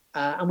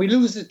 and we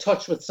lose the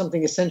touch with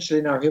something essential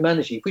in our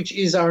humanity, which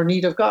is our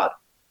need of God,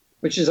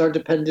 which is our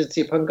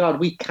dependency upon God.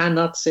 We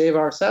cannot save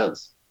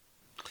ourselves.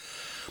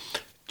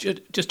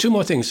 Just 2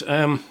 more things.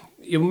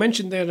 You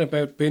mentioned there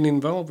about being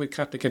involved with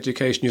Catholic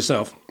education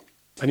yourself.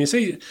 And you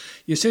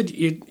said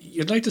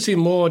you'd like to see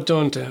more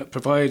done to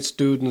provide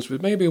students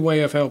with maybe a way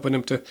of helping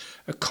them to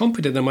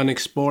accompany them on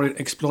exploring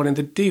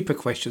the deeper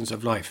questions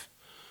of life.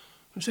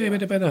 Say a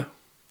bit about that.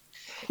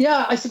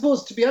 Yeah, I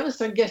suppose, to be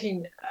honest, I'm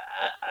getting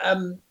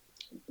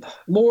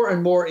more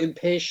and more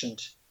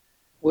impatient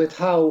with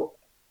how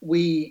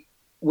we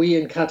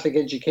in Catholic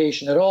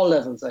education at all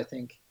levels, I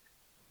think,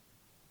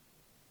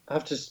 I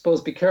have to,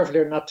 suppose, be careful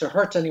here not to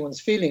hurt anyone's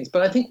feelings,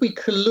 but I think we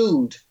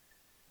collude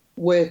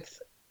with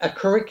a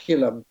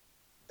curriculum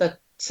that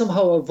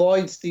somehow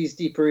avoids these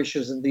deeper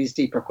issues and these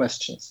deeper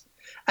questions.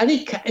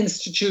 Any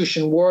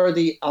institution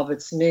worthy of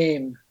its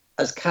name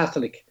as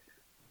Catholic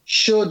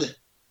should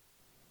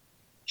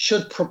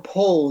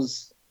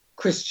propose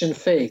Christian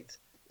faith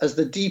as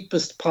the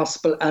deepest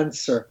possible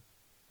answer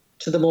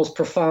to the most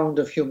profound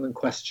of human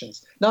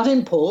questions. Not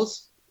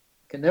impose,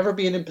 can never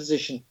be an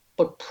imposition,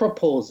 but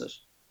propose it.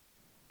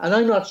 And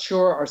I'm not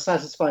sure or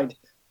satisfied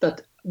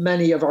that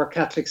many of our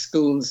Catholic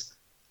schools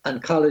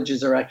and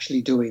colleges are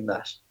actually doing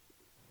that.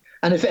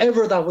 And if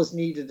ever that was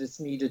needed, it's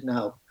needed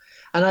now.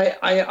 And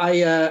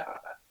I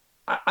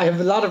have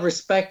a lot of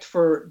respect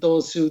for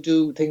those who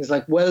do things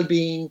like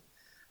well-being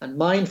and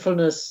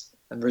mindfulness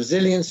and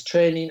resilience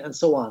training and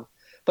so on.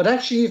 But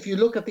actually, if you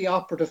look at the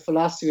operative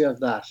philosophy of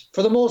that,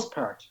 for the most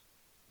part,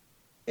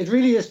 it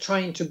really is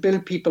trying to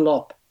build people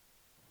up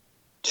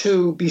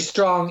to be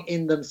strong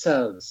in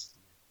themselves,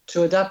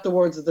 to adapt the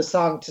words of the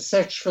song, to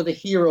search for the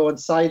hero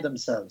inside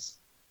themselves.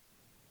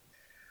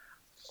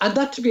 And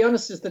that, to be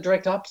honest, is the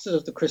direct opposite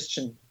of the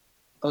Christian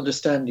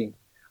understanding.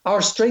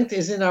 Our strength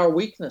is in our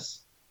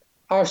weakness.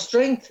 Our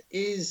strength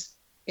is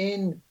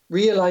in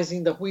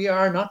realizing that we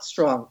are not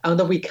strong and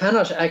that we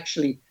cannot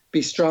actually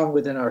be strong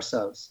within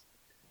ourselves.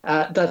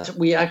 That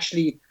we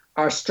actually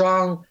are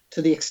strong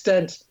to the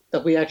extent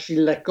that we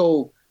actually let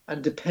go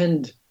and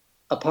depend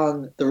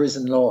upon the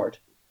risen Lord,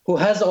 who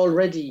has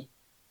already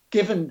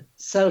given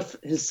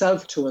his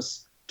self to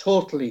us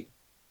totally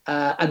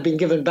and been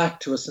given back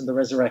to us in the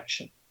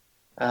resurrection.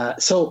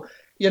 So,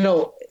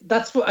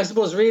 that's what I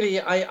suppose really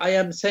I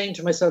am saying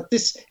to myself,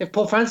 if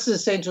Pope Francis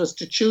is saying to us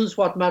to choose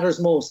what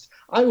matters most,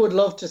 I would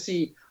love to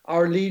see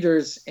our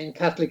leaders in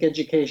Catholic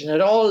education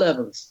at all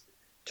levels,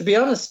 to be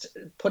honest,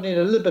 putting it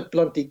a little bit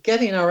bluntly,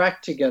 getting our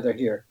act together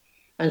here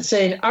and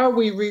saying, are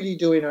we really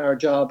doing our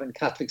job in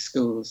Catholic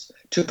schools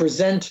to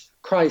present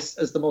Christ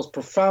as the most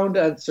profound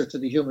answer to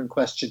the human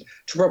question,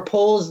 to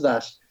propose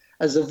that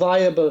as a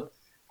viable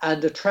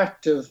and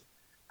attractive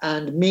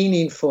and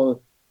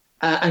meaningful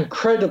and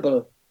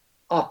credible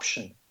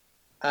option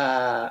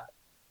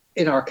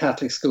in our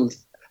Catholic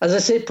schools. As I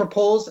say,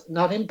 propose,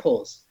 not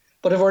impose.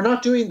 But if we're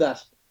not doing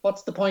that,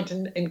 what's the point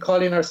in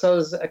calling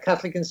ourselves a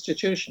Catholic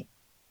institution?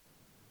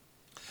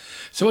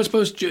 So I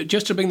suppose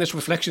just to bring this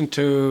reflection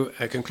to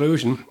a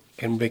conclusion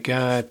in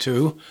regard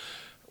to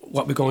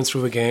what we're going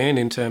through again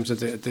in terms of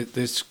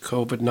this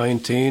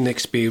COVID-19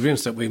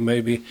 experience that we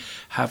maybe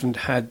haven't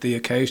had the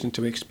occasion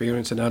to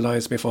experience in our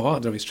lives before,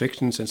 the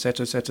restrictions,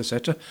 etc., etc.,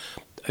 etc.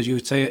 As you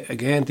would say,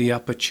 again, the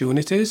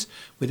opportunities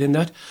within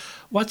that.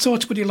 What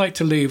thoughts would you like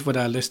to leave with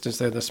our listeners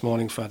there this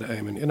morning, Father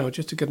Eamon?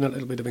 Just to give them a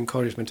little bit of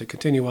encouragement to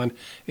continue on,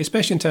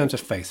 especially in terms of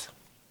faith.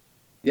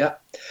 Yeah,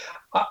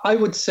 I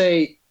would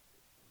say,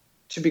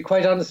 to be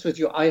quite honest with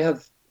you, I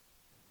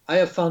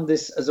have found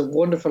this as a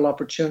wonderful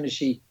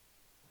opportunity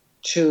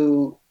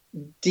to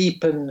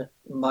deepen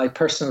my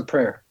personal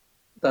prayer.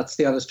 That's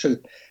the honest truth.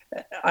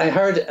 I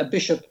heard a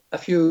bishop a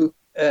few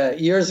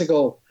years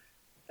ago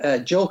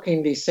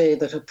jokingly say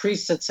that a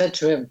priest had said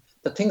to him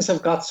that things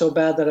have got so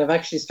bad that I've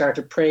actually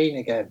started praying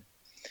again.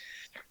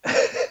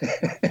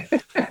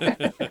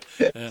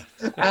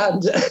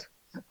 And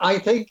I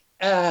think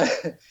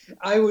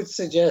I would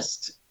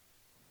suggest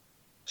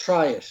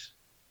try it.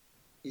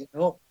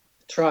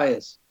 Try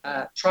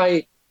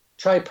it.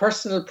 Try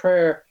personal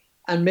prayer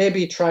and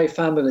maybe try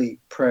family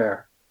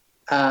prayer.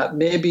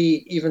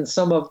 Maybe even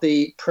some of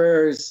the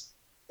prayers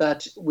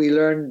that we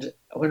learned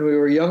when we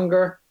were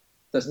younger.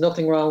 There's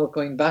nothing wrong with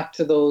going back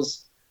to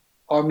those,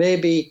 or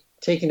maybe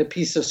taking a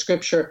piece of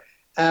scripture.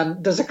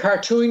 There's a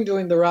cartoon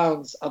doing the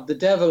rounds of the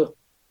devil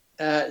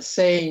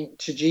saying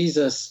to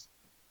Jesus,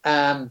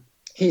 I've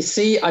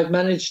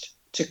managed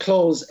to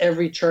close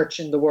every church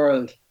in the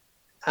world.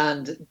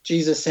 And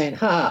Jesus saying,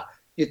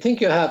 you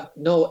think you have?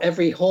 No,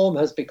 every home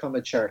has become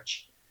a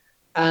church.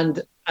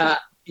 And,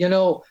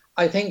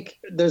 I think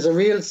there's a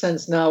real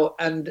sense now,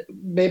 and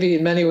maybe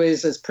in many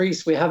ways as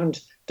priests, we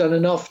haven't done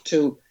enough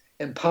to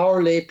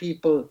empower lay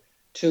people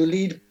to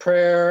lead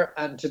prayer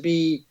and to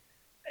be,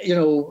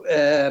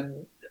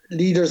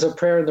 leaders of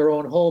prayer in their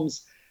own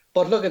homes.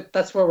 But look,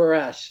 that's where we're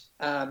at.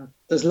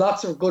 There's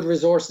lots of good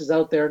resources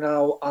out there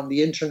now on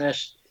the internet,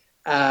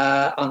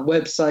 on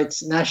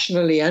websites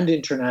nationally and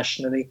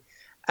internationally.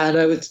 And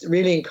I would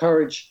really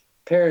encourage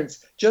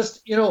parents,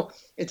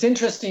 it's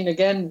interesting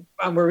again,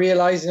 and we're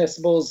realizing, I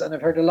suppose, and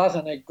I've heard a lot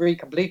and I agree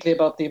completely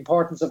about the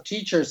importance of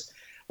teachers.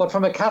 But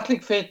from a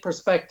Catholic faith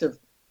perspective,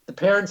 the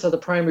parents are the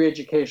primary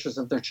educators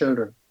of their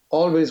children,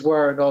 always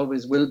were and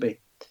always will be.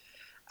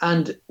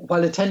 And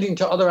while attending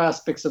to other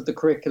aspects of the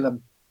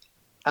curriculum,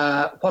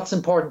 what's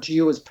important to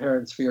you as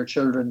parents for your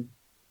children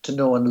to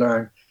know and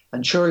learn?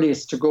 And surely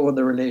it's to grow in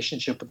the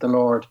relationship with the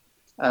Lord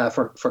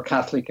for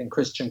Catholic and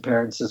Christian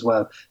parents as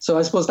well. So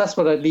I suppose that's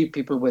what I'd leave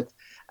people with.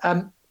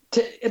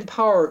 To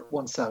empower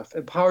oneself,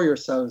 empower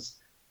yourselves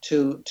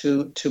to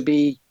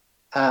be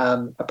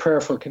a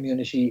prayerful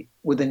community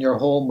within your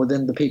home,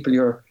 within the people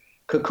you're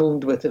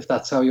cocooned with, if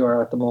that's how you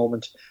are at the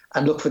moment,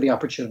 and look for the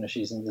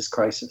opportunities in this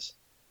crisis.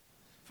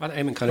 Father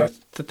Eamon Connor,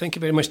 thank you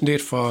very much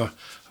indeed for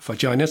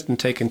joining us and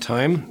taking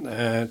time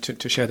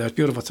to share those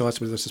beautiful thoughts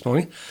with us this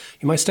morning.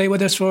 You might stay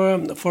with us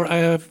for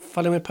our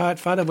following part,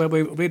 Father, where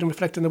we read and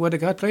reflect on the Word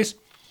of God, please.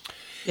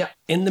 Yeah.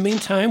 In the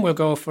meantime, we'll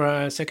go for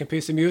our second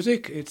piece of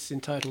music. It's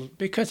entitled,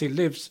 Because He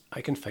Lives,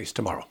 I Can Face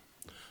Tomorrow.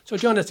 So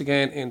join us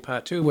again in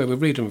part 2, where we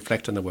read and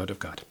reflect on the Word of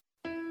God.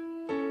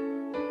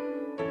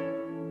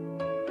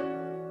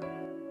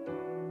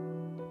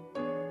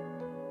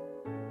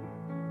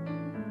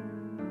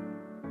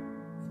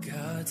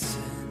 God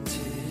sent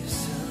His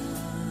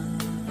Son.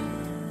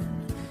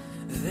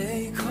 They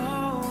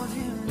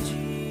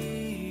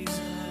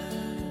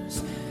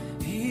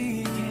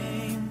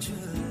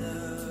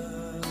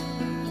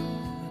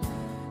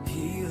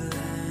heal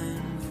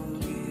and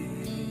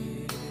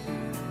forgive.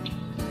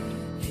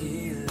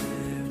 He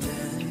lived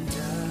and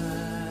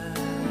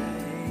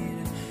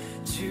died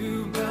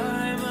to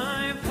buy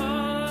my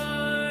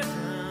pardon.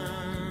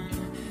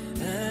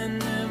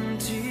 An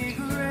empty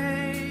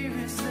grave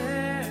is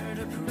there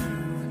to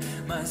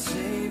prove my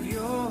Savior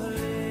lives.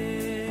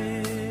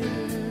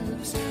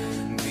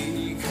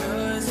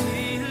 Because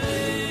He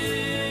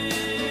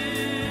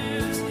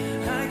lives,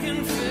 I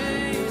can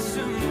face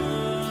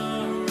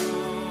tomorrow.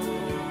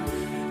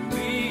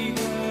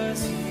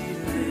 Because He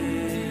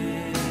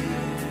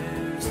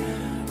lives,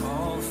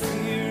 all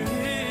fear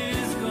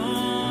is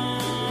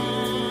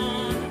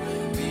gone.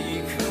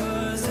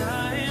 Because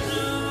I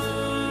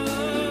know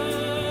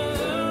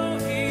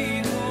He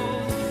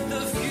holds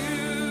the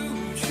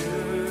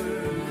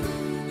future,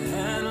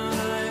 and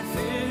life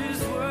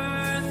is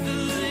worth the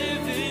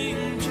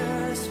living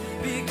just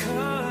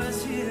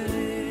because He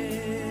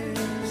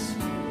lives.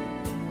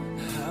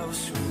 How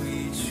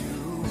sweet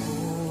to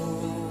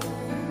hold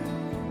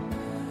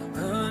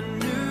a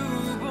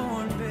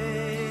newborn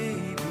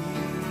baby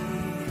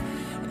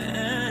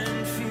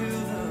and feel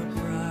the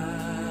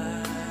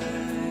pride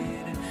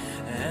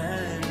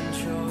and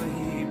joy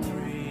He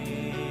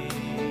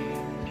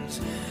brings.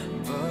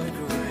 But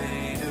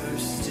greater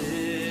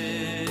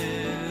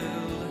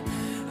still,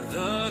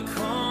 the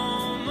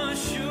calm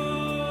assurance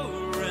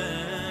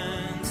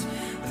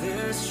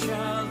this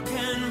child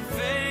can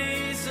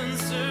face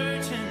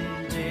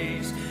uncertain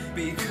days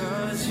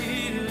because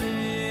He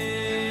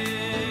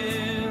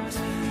lives.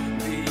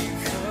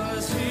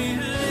 Because He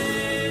lives,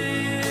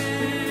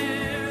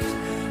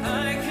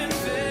 I can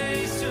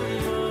face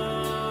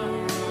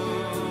tomorrow.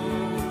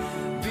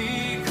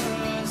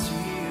 Because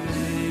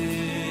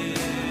He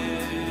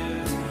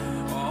lives,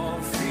 all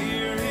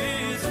fear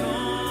is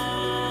gone.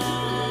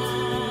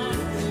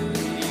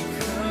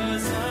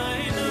 Because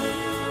I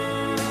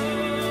know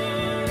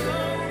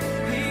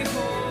He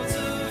holds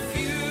the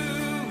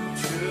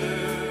future,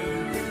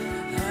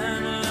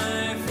 and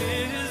life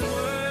is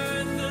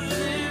worth the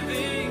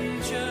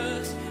living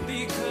just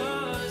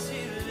because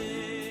He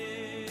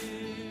lives.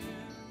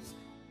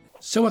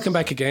 So welcome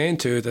back again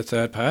to the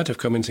third part of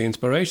Come and See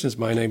Inspirations.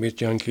 My name is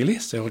John Keeley,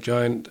 still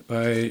joined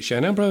by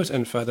Shane Ambrose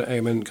and Father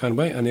Eamon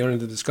Conway on the other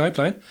end of the Skype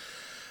line.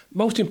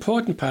 Most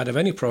important part of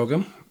any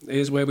programme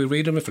is where we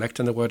read and reflect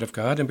on the Word of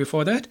God, and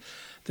before that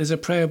there's a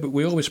prayer, but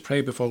we always pray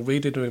before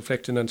reading and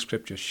reflecting on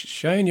Scripture.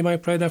 Shane, you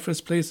might pray that for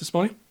us please this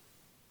morning?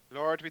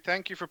 Lord, we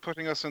thank you for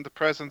putting us in the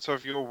presence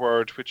of your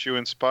word, which you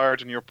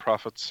inspired in your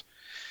prophets.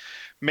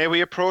 May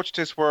we approach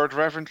this word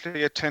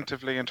reverently,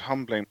 attentively, and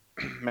humbly.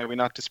 May we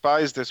not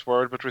despise this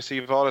word, but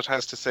receive all it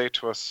has to say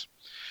to us.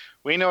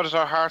 We know that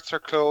our hearts are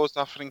closed,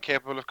 often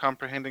incapable of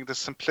comprehending the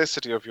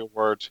simplicity of your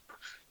word.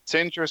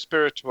 Send your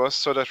Spirit to us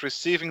so that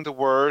receiving the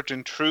word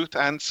in truth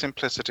and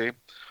simplicity,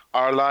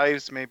 our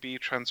lives may be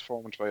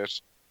transformed by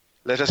it.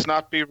 Let us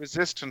not be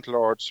resistant,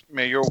 Lord.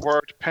 May your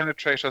word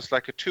penetrate us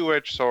like a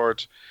two-edged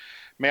sword.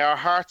 May our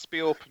hearts be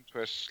open to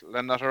it.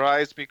 Let not our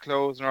eyes be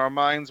closed nor our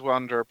minds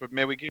wander, but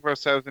may we give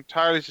ourselves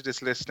entirely to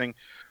this listening.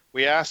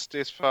 We ask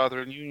this,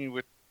 Father, in union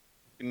with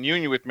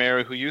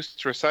Mary, who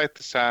used to recite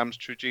the Psalms,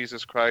 through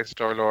Jesus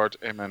Christ our Lord.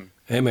 Amen.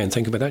 Amen.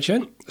 Thank you for that,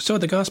 Shane. So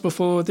the Gospel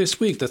for this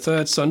week, the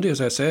third Sunday,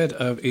 as I said,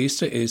 of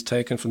Easter, is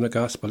taken from the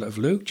Gospel of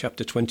Luke,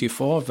 chapter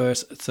 24,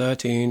 verse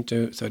 13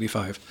 to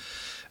 35.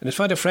 And as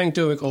Father Frank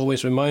Duick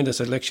always reminds us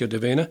at Lectio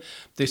Divina,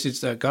 this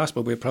is the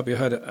Gospel we've probably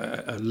heard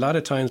a lot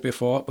of times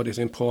before, but it's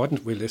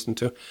important we listen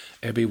to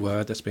every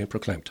word that's being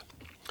proclaimed.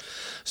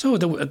 So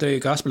the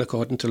Gospel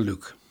according to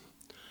Luke.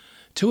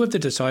 2 of the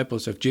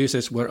disciples of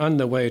Jesus were on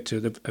their way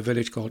to a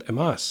village called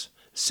Emmaus,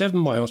 7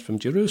 miles from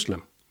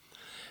Jerusalem.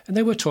 And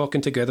they were talking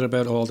together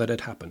about all that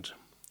had happened.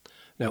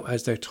 Now,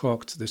 as they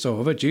talked this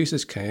over,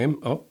 Jesus came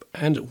up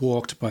and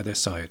walked by their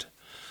side.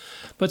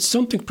 But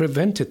something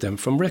prevented them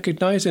from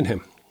recognizing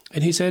him.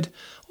 And he said,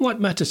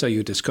 "What matters are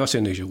you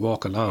discussing as you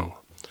walk along?"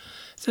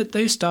 So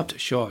they stopped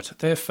short,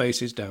 their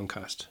faces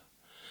downcast.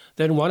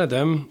 Then one of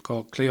them,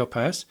 called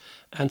Cleopas,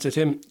 answered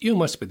him, "You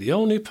must be the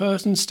only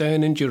person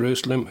staying in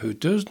Jerusalem who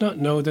does not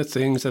know the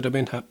things that have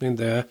been happening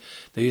there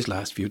these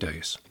last few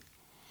days."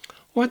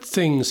 "What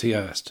things?" he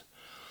asked.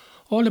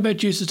 "All about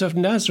Jesus of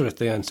Nazareth,"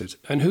 they answered,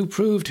 "and who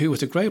proved he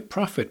was a great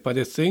prophet by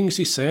the things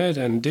he said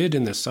and did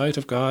in the sight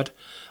of God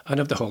and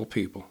of the whole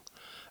people,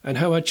 and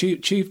how our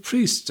chief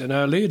priests and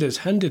our leaders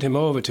handed him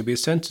over to be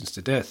sentenced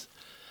to death,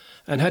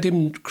 and had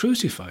him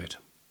crucified.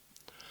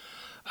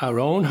 Our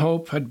own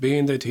hope had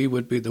been that he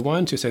would be the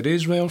one to set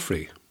Israel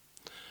free.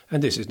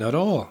 And this is not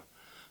all.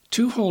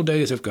 2 whole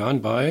days have gone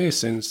by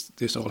since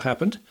this all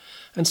happened,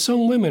 and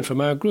some women from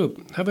our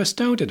group have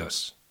astounded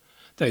us.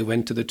 They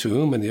went to the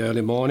tomb in the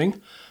early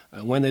morning,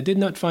 and when they did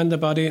not find the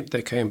body,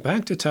 they came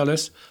back to tell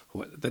us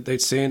that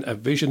they'd seen a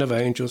vision of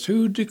angels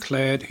who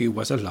declared he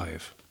was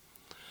alive.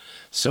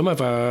 Some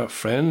of our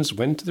friends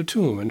went to the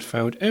tomb and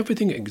found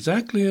everything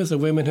exactly as the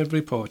women had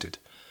reported,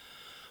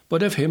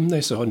 but of him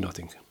they saw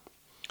nothing."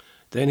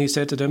 Then he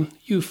said to them,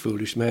 "You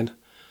foolish men,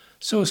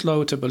 so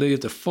slow to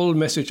believe the full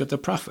message of the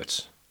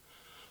prophets.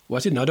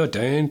 Was it not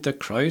ordained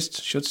that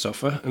Christ should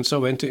suffer and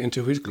so enter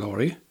into his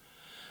glory?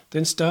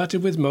 Then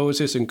started with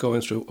Moses, and going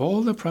through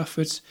all the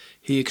prophets,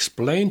 he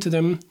explained to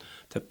them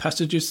the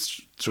passages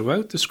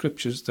throughout the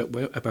scriptures that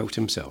were about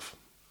himself.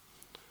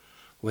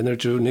 When they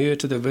drew near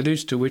to the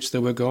village to which they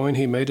were going,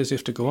 he made as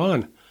if to go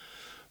on.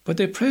 But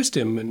they pressed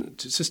him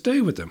to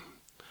stay with them.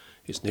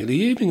 It's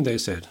nearly evening, they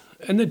said,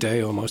 and the day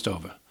almost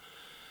over.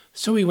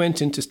 So he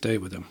went in to stay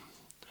with them.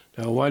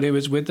 Now while he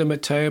was with them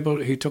at table,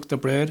 he took the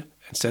bread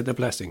and said the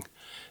blessing.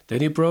 Then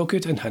he broke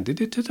it and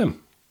handed it to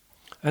them.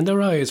 And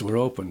their eyes were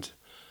opened,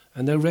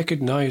 and they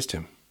recognized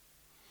him.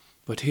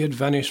 But he had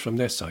vanished from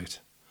their sight.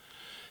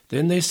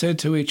 Then they said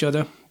to each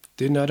other,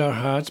 "Did not our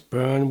hearts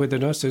burn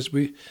within us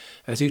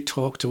as he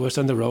talked to us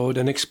on the road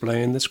and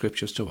explained the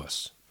scriptures to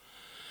us?"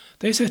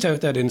 They set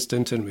out that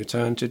instant and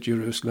returned to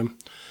Jerusalem.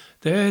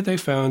 There they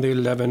found the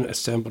 11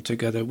 assembled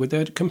together with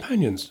their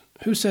companions,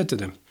 who said to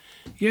them,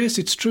 "Yes,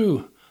 it's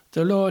true,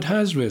 the Lord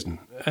has risen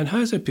and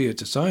has appeared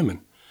to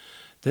Simon."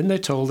 Then they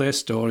told their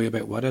story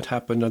about what had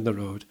happened on the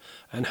road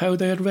and how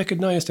they had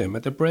recognized him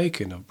at the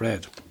breaking of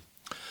bread.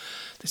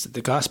 This is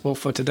the Gospel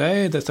for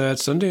today, the third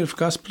Sunday of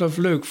Gospel of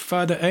Luke.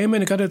 Father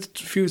Eamon, got a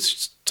few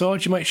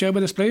thoughts you might share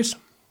with us, please?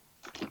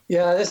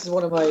 Yeah, this is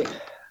one of my,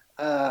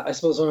 I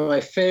suppose, one of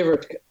my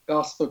favourite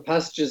Gospel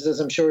passages,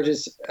 as I'm sure it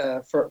is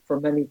for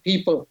many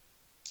people.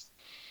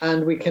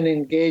 And we can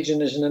engage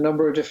in it in a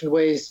number of different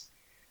ways.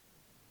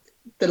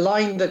 The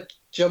line that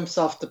jumps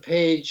off the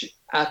page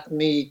at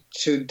me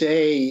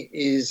today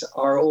is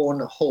our own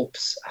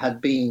hopes had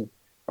been,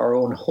 our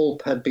own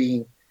hope had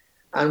been.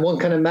 And one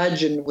can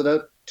imagine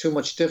without too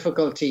much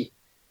difficulty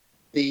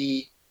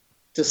the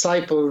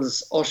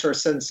disciples' utter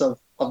sense of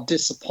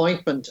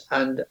disappointment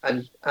and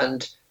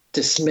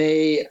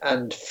dismay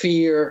and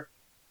fear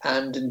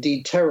and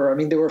indeed terror. I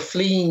mean, they were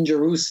fleeing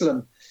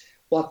Jerusalem.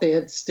 What they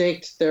had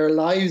staked their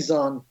lives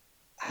on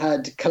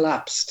had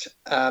collapsed.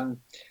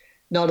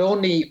 Not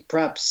only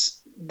perhaps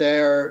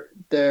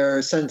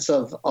their sense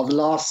of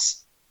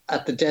loss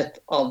at the death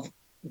of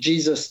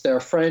Jesus, their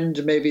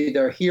friend, maybe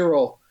their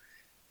hero,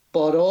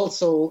 but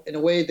also in a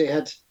way they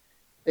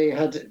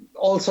had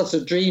all sorts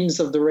of dreams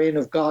of the reign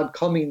of God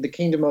coming, the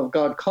kingdom of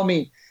God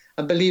coming,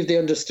 and believed they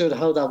understood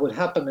how that would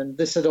happen. And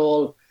this had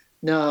all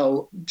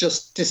now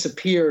just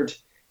disappeared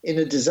in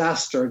a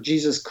disaster.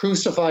 Jesus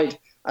crucified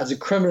as a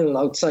criminal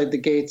outside the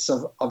gates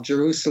of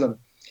Jerusalem.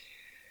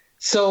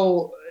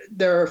 So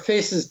their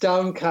faces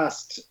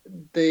downcast,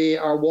 they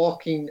are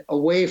walking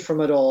away from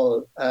it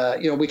all.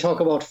 We talk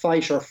about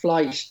fight or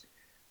flight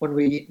when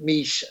we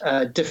meet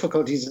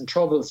difficulties and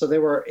trouble. So they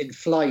were in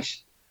flight.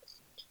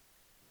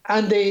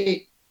 And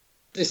the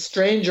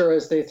stranger,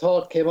 as they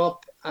thought, came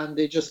up and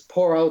they just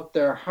pour out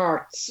their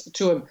hearts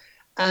to him.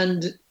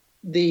 And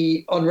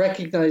the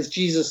unrecognized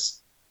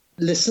Jesus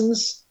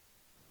listens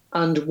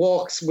and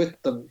walks with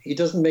them. He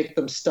doesn't make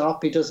them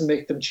stop. He doesn't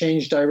make them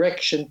change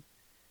direction.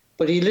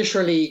 But he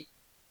literally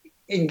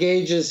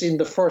engages in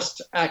the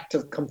first act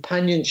of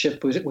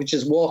companionship, which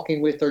is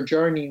walking with or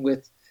journeying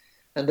with.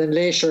 And then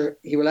later,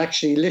 he will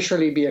actually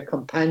literally be a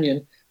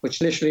companion, which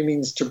literally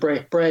means to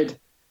break bread.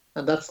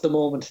 And that's the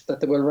moment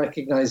that they will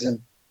recognize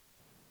him.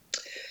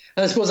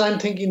 And I suppose I'm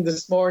thinking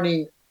this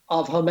morning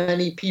of how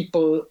many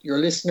people, your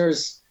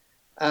listeners,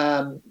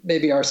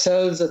 maybe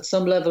ourselves at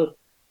some level,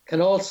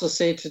 can also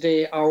say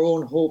today our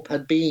own hope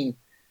had been.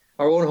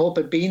 Our own hope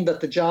had been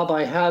that the job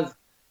I have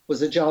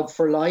was a job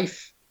for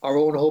life. Our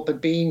own hope had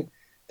been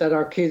that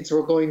our kids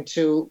were going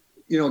to,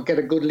 get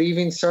a good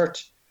leaving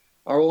cert.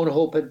 Our own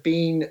hope had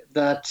been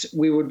that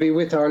we would be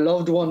with our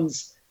loved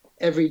ones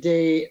every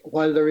day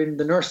while they're in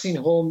the nursing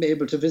home,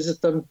 able to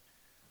visit them.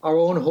 Our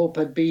own hope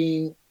had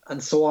been,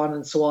 and so on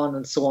and so on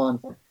and so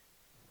on.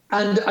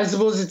 And I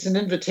suppose it's an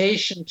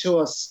invitation to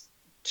us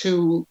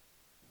to,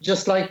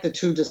 just like the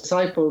two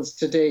disciples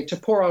today, to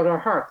pour out our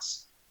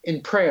hearts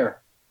in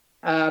prayer,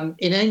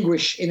 in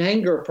anguish, in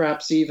anger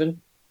perhaps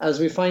even, as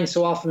we find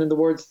so often in the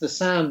words of the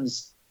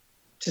Psalms,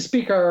 to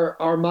speak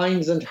our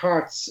minds and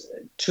hearts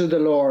to the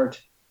Lord,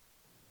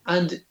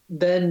 and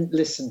then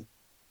listen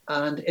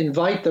and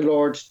invite the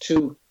Lord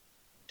to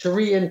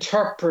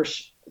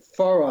reinterpret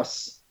for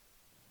us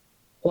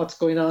what's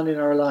going on in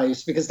our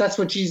lives, because that's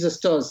what Jesus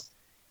does.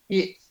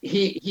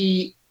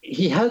 He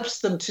helps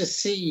them to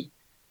see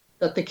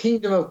that the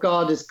kingdom of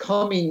God is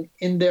coming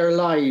in their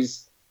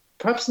lives,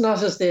 perhaps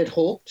not as they had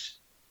hoped,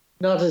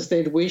 not as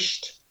they'd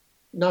wished,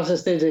 not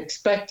as they'd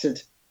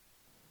expected,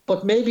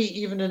 but maybe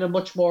even in a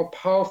much more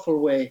powerful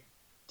way,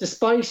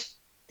 despite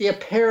the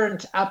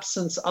apparent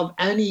absence of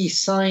any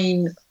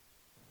sign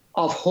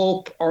of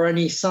hope or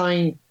any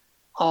sign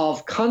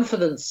of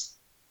confidence,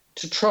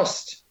 to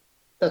trust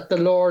that the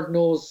Lord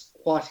knows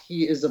what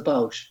he is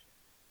about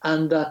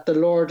and that the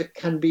Lord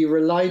can be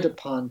relied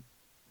upon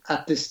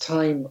at this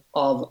time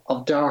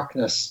of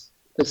darkness,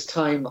 this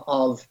time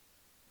of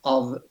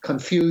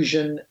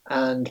confusion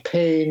and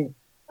pain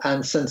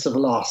and sense of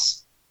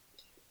loss.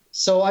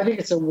 So I think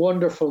it's a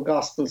wonderful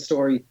gospel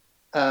story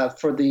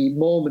for the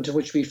moment in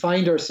which we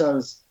find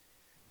ourselves,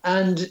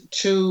 and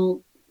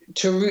to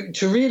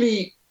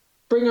really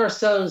bring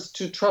ourselves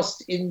to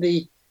trust in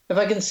the, if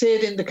I can say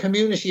it, in the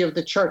community of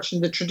the church,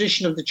 in the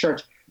tradition of the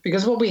church.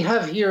 Because what we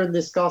have here in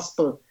this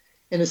gospel,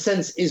 in a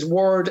sense, is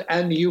word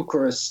and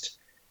Eucharist.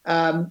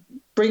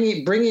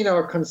 Bringing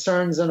our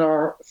concerns and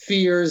our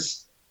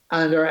fears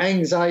and our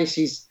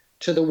anxieties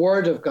to the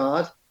Word of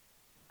God,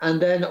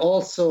 and then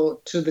also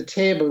to the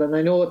table. And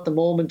I know at the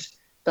moment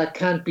that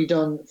can't be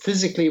done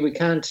physically. We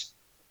can't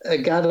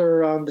gather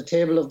around the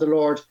table of the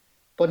Lord.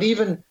 But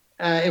even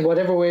in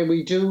whatever way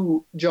we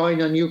do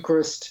join on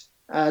Eucharist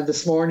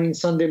this morning,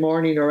 Sunday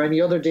morning, or any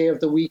other day of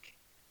the week,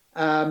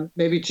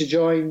 maybe to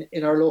join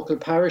in our local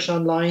parish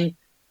online,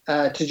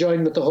 to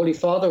join with the Holy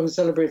Father who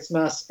celebrates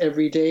Mass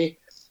every day.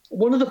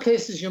 One of the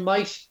places you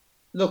might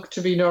look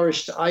to be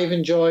nourished, I've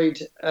enjoyed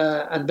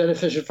and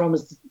benefited from,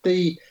 is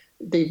the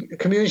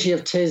community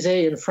of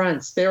Taizé in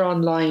France. They're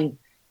online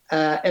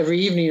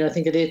every evening, I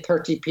think at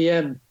 8:30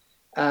 p.m.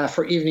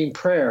 For evening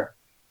prayer.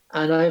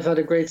 And I've had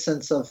a great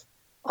sense of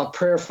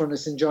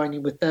prayerfulness in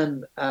joining with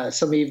them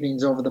some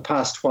evenings over the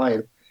past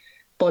while.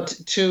 But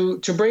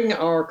to bring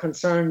our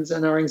concerns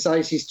and our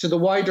anxieties to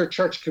the wider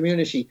church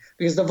community,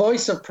 because the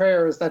voice of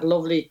prayer, as that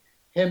lovely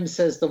hymn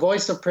says, the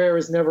voice of prayer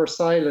is never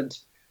silent,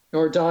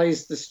 nor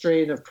dies the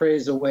strain of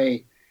praise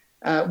away.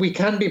 We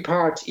can be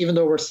part, even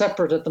though we're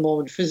separate at the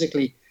moment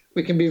physically,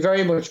 we can be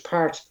very much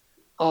part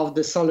of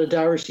the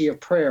solidarity of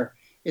prayer.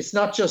 It's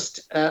not just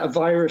a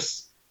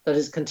virus that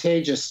is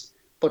contagious,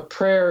 but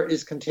prayer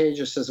is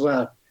contagious as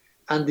well.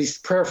 And this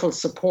prayerful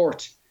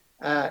support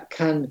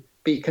can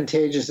be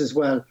contagious as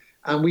well.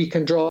 And we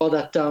can draw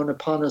that down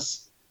upon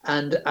us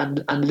and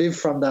live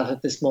from that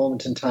at this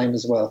moment in time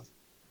as well.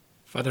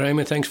 Father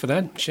Eamon, thanks for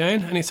that.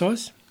 Shane, any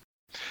thoughts?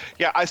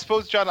 Yeah, I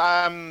suppose, John,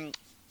 I'm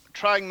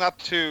trying not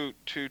to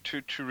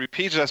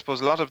repeat it. I suppose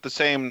a lot of the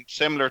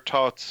similar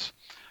thoughts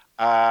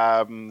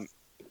that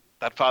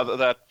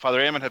Father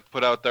Eamon had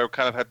put out there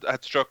kind of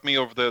had struck me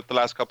over the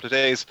last couple of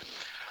days.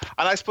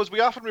 And I suppose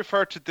we often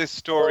refer to this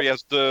story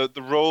as the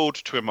road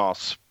to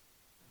Emmaus,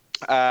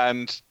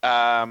 and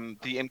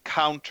the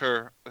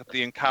encounter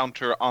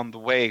on the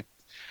way.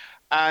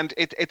 And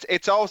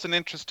it's always an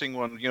interesting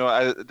one, you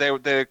know.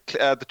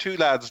 The two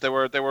lads, they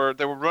were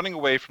running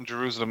away from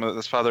Jerusalem,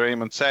 as Father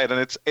Eamon said, and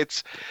it's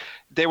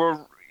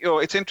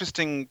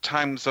interesting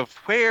times of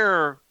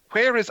where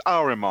is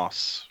our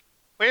Emmaus?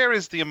 Where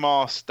is the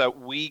Emmaus that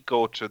we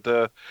go to?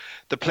 The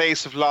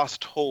place of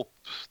lost hope,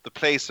 the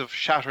place of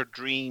shattered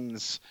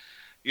dreams,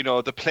 you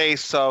know, the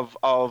place of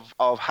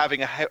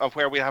having of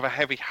where we have a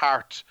heavy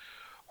heart.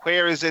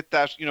 Where is it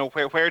that, you know,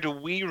 where do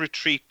we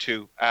retreat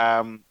to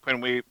when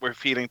we're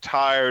feeling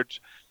tired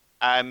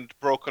and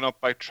broken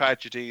up by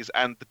tragedies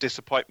and the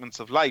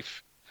disappointments of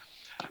life?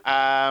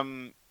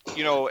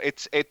 You know,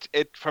 it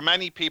for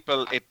many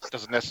people, it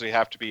doesn't necessarily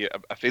have to be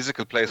a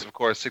physical place, of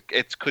course.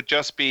 It could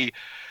just be,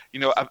 you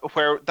know,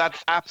 where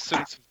that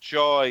absence of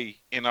joy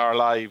in our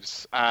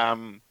lives,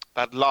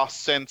 that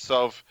lost sense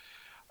of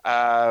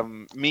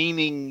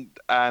meaning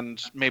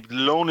and maybe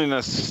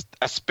loneliness,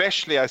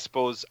 especially, I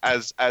suppose,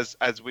 as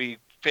we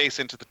face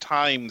into the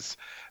times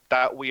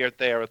that we are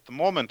there at the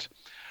moment.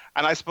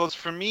 And I suppose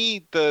for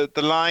me, the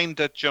line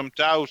that jumped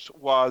out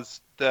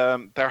was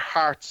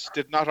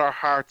did not our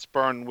hearts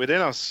burn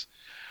within us?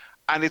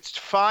 And it's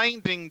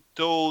finding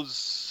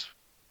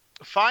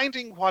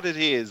what it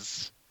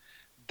is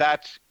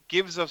that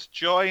gives us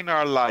joy in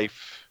our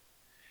life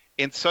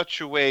in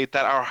such a way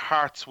that our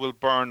hearts will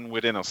burn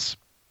within us.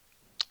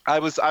 I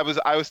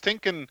was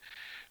thinking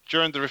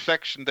during the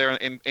reflection there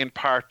in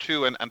part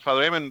two, and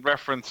Father Eamon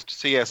referenced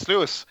C.S.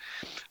 Lewis,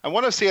 and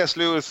one of C.S.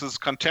 Lewis's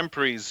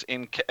contemporaries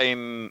at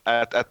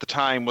the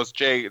time was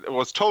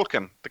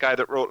Tolkien, the guy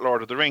that wrote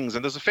Lord of the Rings.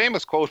 And there's a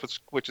famous quote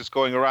which is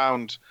going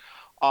around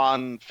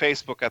on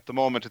Facebook at the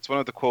moment. It's one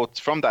of the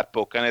quotes from that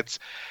book, and it's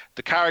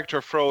the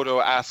character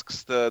Frodo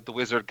asks the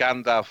wizard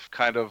Gandalf,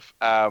 kind of,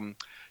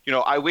 you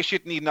know, I wish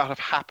it need not have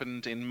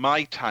happened in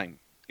my time.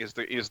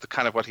 Is the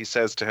kind of what he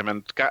says to him,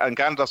 and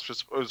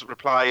Gandalf's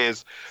reply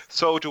is,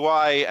 so do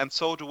I, and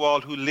so do all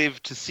who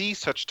live to see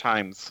such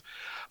times,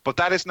 but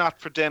that is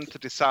not for them to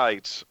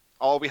decide.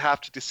 All we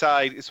have to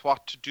decide is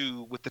what to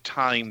do with the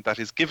time that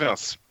is given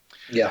us.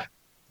 Yeah.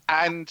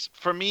 And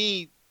for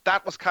me,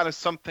 that was kind of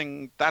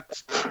something,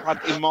 that's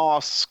what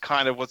Emmaus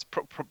kind of was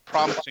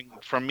prompting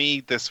for me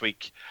this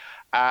week.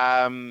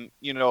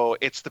 You know,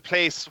 it's the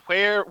place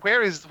where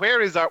is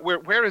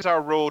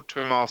our road to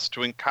Emmaus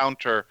to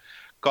encounter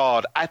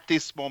God at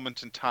this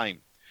moment in time.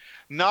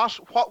 Not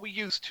what we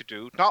used to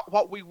do, not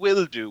what we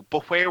will do,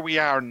 but where we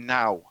are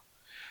now.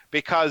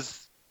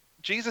 Because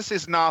Jesus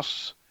is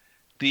not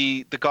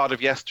the God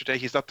of yesterday.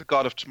 He's not the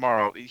God of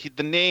tomorrow.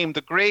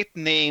 The great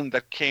name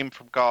that came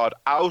from God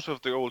out of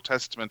the Old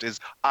Testament is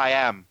I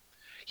am.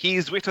 He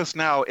is with us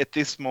now at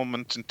this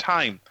moment in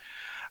time.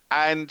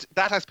 And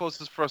that, I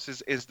suppose, for us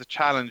is the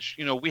challenge.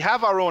 You know, we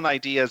have our own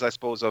ideas, I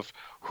suppose, of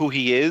who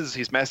he is,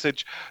 his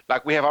message.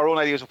 Like, we have our own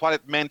ideas of what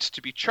it meant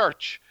to be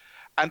church.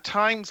 And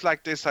times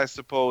like this, I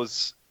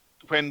suppose,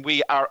 when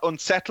we are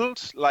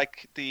unsettled,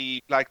 like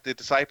the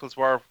disciples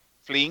were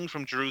fleeing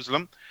from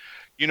Jerusalem,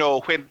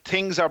 when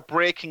things are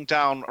breaking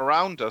down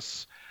around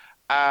us,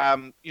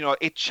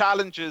 it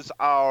challenges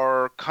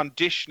our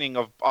conditioning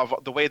of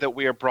the way that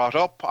we are brought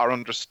up, our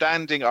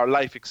understanding, our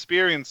life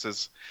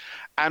experiences.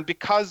 And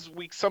because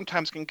we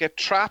sometimes can get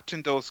trapped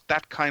in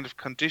that kind of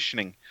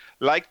conditioning,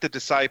 like the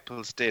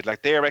disciples did,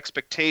 like their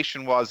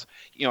expectation was,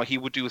 he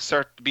would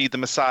be the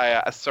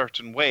Messiah a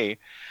certain way.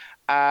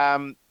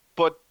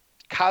 But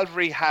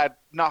Calvary had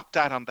knocked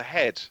that on the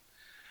head.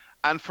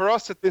 And for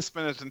us at this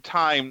minute in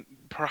time,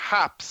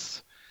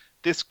 perhaps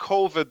this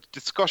COVID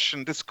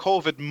discussion, this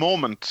COVID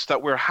moment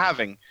that we're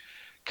having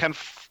can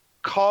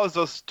cause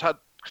us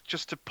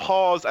to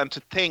pause and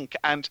to think,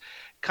 and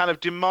kind of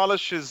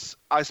demolishes,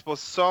 I suppose,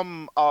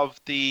 some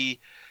of the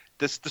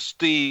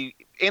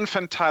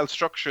infantile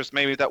structures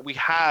maybe that we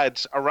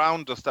had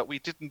around us that we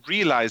didn't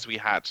realize we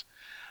had.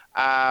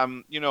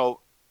 I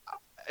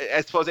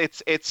suppose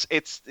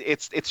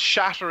it's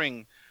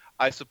shattering,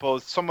 I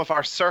suppose, some of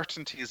our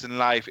certainties in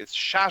life. It's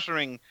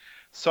shattering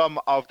some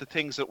of the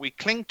things that we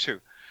cling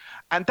to.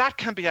 And that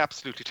can be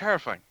absolutely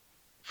terrifying.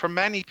 For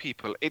many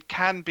people, it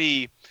can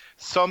be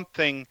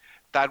something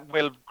that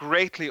will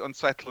greatly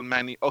unsettle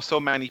so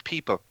many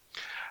people.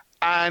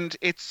 And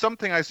it's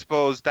something, I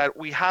suppose, that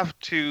we have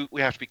to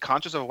be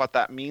conscious of what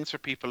that means for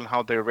people and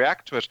how they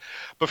react to it.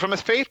 But from a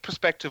faith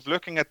perspective,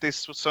 looking at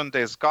this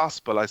Sunday's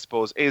gospel, I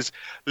suppose, is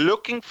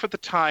looking for the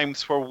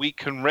times where we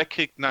can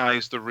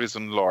recognize the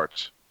risen Lord.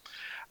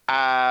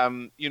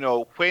 When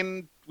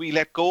we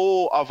let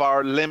go of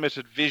our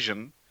limited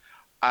vision,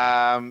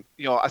 I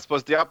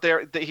suppose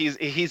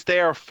he's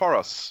there for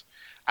us,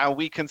 and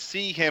we can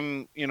see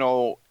him,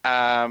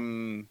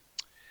 in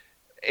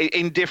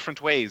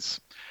different ways.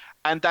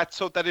 And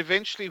so that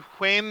eventually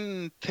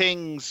when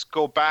things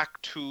go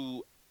back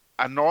to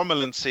a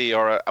normalcy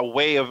or a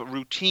way of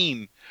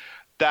routine,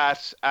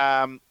 that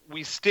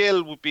we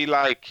still would be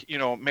like,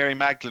 Mary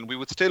Magdalene, we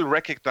would still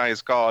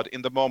recognize God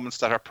in the moments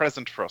that are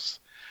present for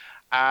us.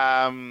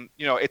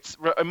 It's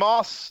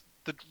Emmaus.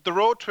 The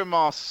road to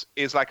Emmaus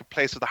is like a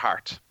place of the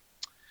heart.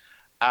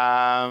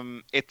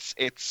 It's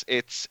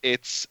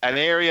an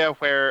area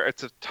where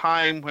it's a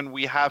time when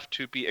we have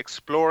to be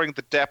exploring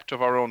the depth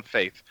of our own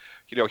faith.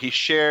 He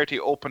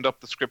opened up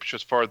the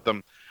scriptures for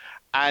them,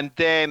 and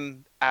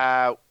then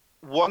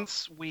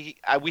once we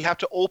have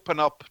to open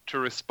up to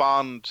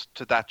respond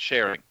to that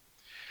sharing,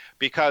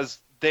 because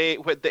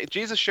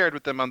Jesus shared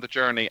with them on the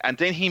journey, and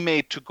then he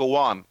made to go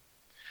on.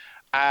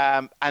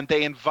 And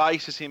they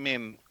invited him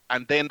in,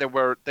 and then there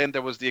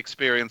was the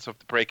experience of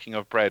the breaking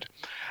of bread,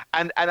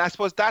 and I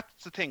suppose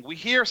that's the thing. We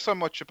hear so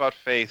much about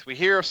faith, we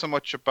hear so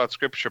much about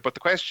Scripture, but the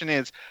question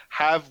is,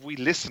 have we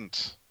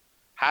listened?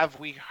 Have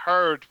we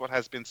heard what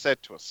has been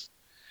said to us?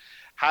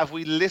 Have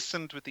we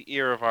listened with the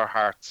ear of our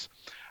hearts,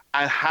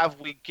 and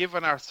have we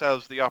given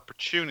ourselves the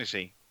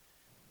opportunity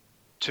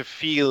to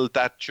feel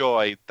that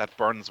joy that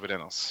burns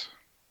within us?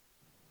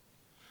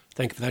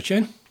 Thank you for that,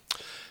 Shane.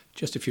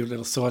 Just a few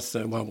little thoughts.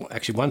 Well,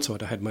 actually, one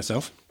thought I had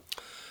myself.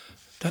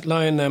 That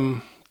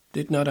line,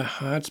 did not our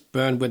hearts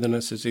burn within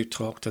us as he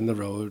talked on the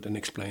road and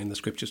explained the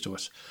scriptures to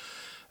us?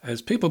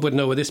 As people would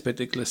know at this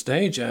particular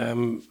stage,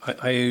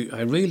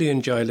 I really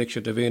enjoy Lecture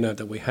Divina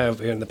that we have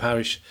here in the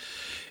parish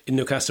in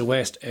Newcastle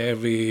West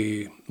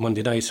every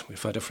Monday night with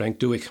Father Frank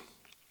Duick.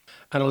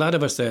 And a lot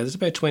of us there's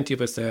about 20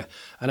 of us there,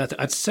 and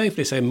I'd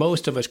safely say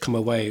most of us come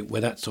away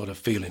with that sort of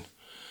feeling.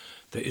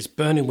 That is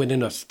burning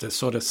within us, the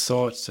sort of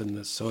thoughts and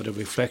the sort of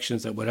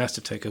reflections that we're asked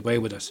to take away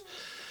with us.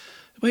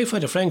 The way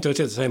Father Frank does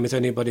it, the same as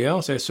anybody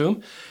else, I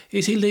assume,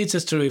 is he leads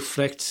us to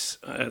reflect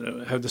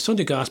how the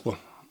Sunday Gospel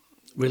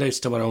relates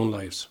to our own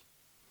lives.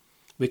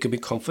 We can be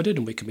comforted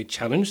and we can be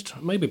challenged,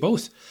 maybe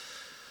both.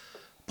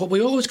 But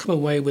we always come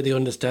away with the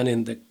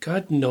understanding that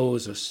God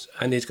knows us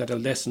and he's got a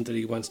lesson that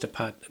he wants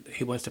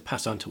to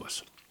pass on to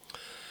us.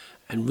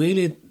 And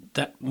really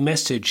that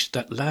message,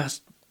 that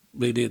last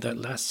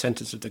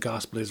sentence of the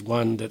gospel is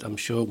one that I'm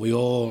sure we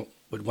all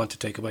would want to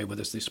take away with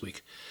us this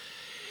week.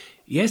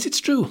 Yes, it's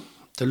true.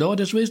 The Lord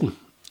has risen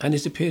and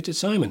he's appeared to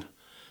Simon.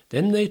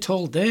 Then they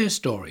told their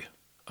story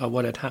of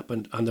what had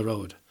happened on the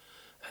road,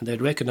 and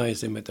they'd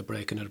recognized him at the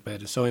breaking of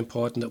bread. It's so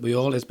important that we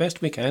all, as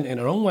best we can, in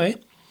our own way,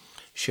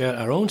 share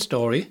our own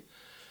story,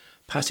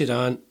 pass it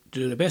on,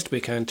 do the best we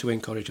can to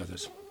encourage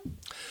others.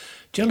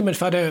 Gentlemen,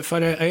 Father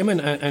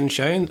Eamon and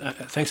Shane,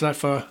 thanks a lot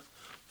for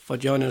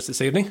joining us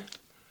this evening.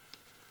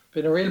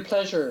 Been a real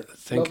pleasure.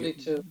 Lovely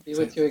to be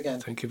with you again.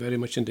 Thank you very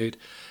much indeed.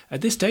 At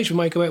this stage, we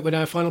might go out with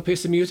our final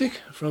piece of music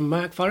from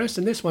Mark Forrest,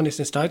 and this one is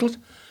entitled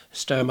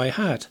Stir My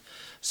Heart.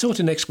 So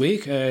till next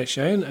week,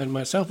 Shane and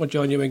myself will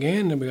join you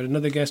again, and we've got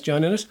another guest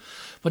joining us.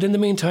 But in the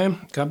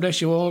meantime, God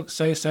bless you all,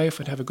 stay safe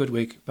and have a good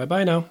week.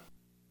 Bye-bye now.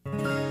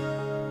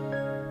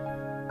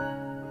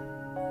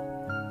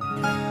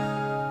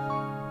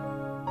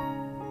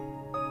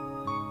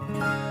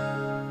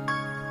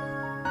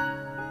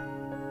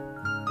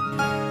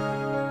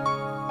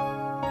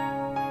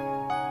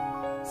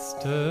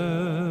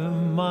 Stir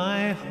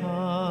my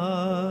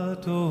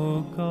heart,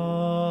 O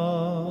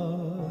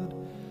God,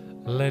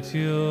 let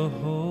your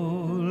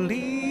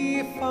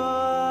holy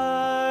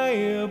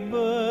fire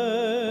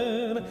burn.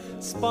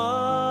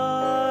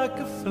 spark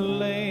a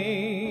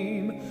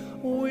flame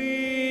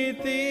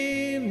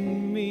within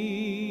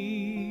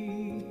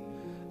me,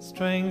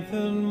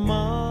 strengthen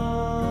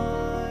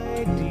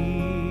my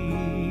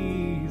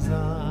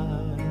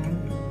desire.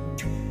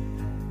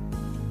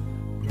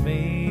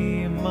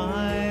 May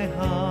my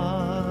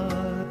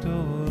heart,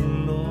 oh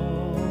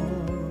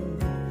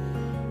Lord,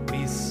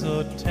 be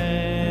so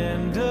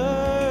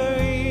tender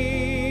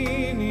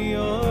in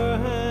your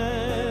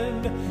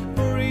hand.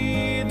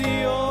 Breathe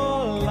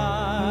your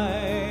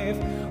life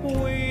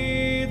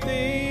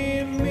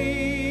within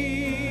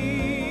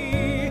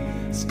me.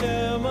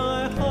 Stir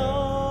my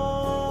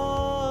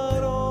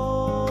heart,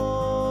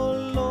 oh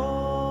Lord.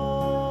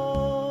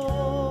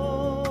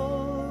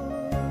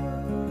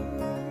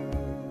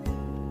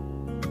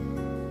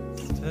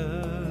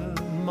 Stir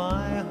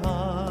my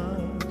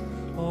heart,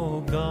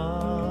 oh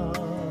God.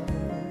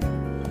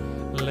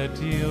 Let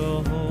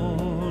your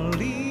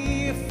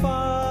holy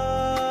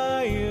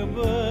fire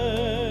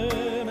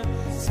burn,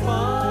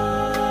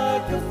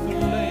 spark a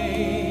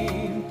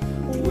flame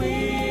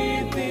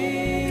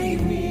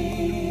within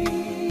me,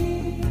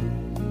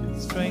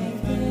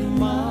 strengthen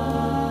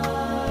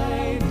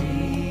my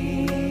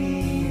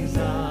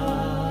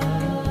desire.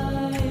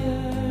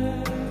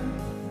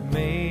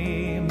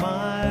 May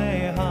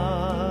my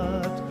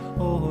heart,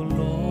 oh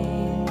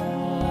Lord,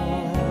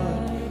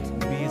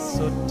 be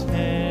so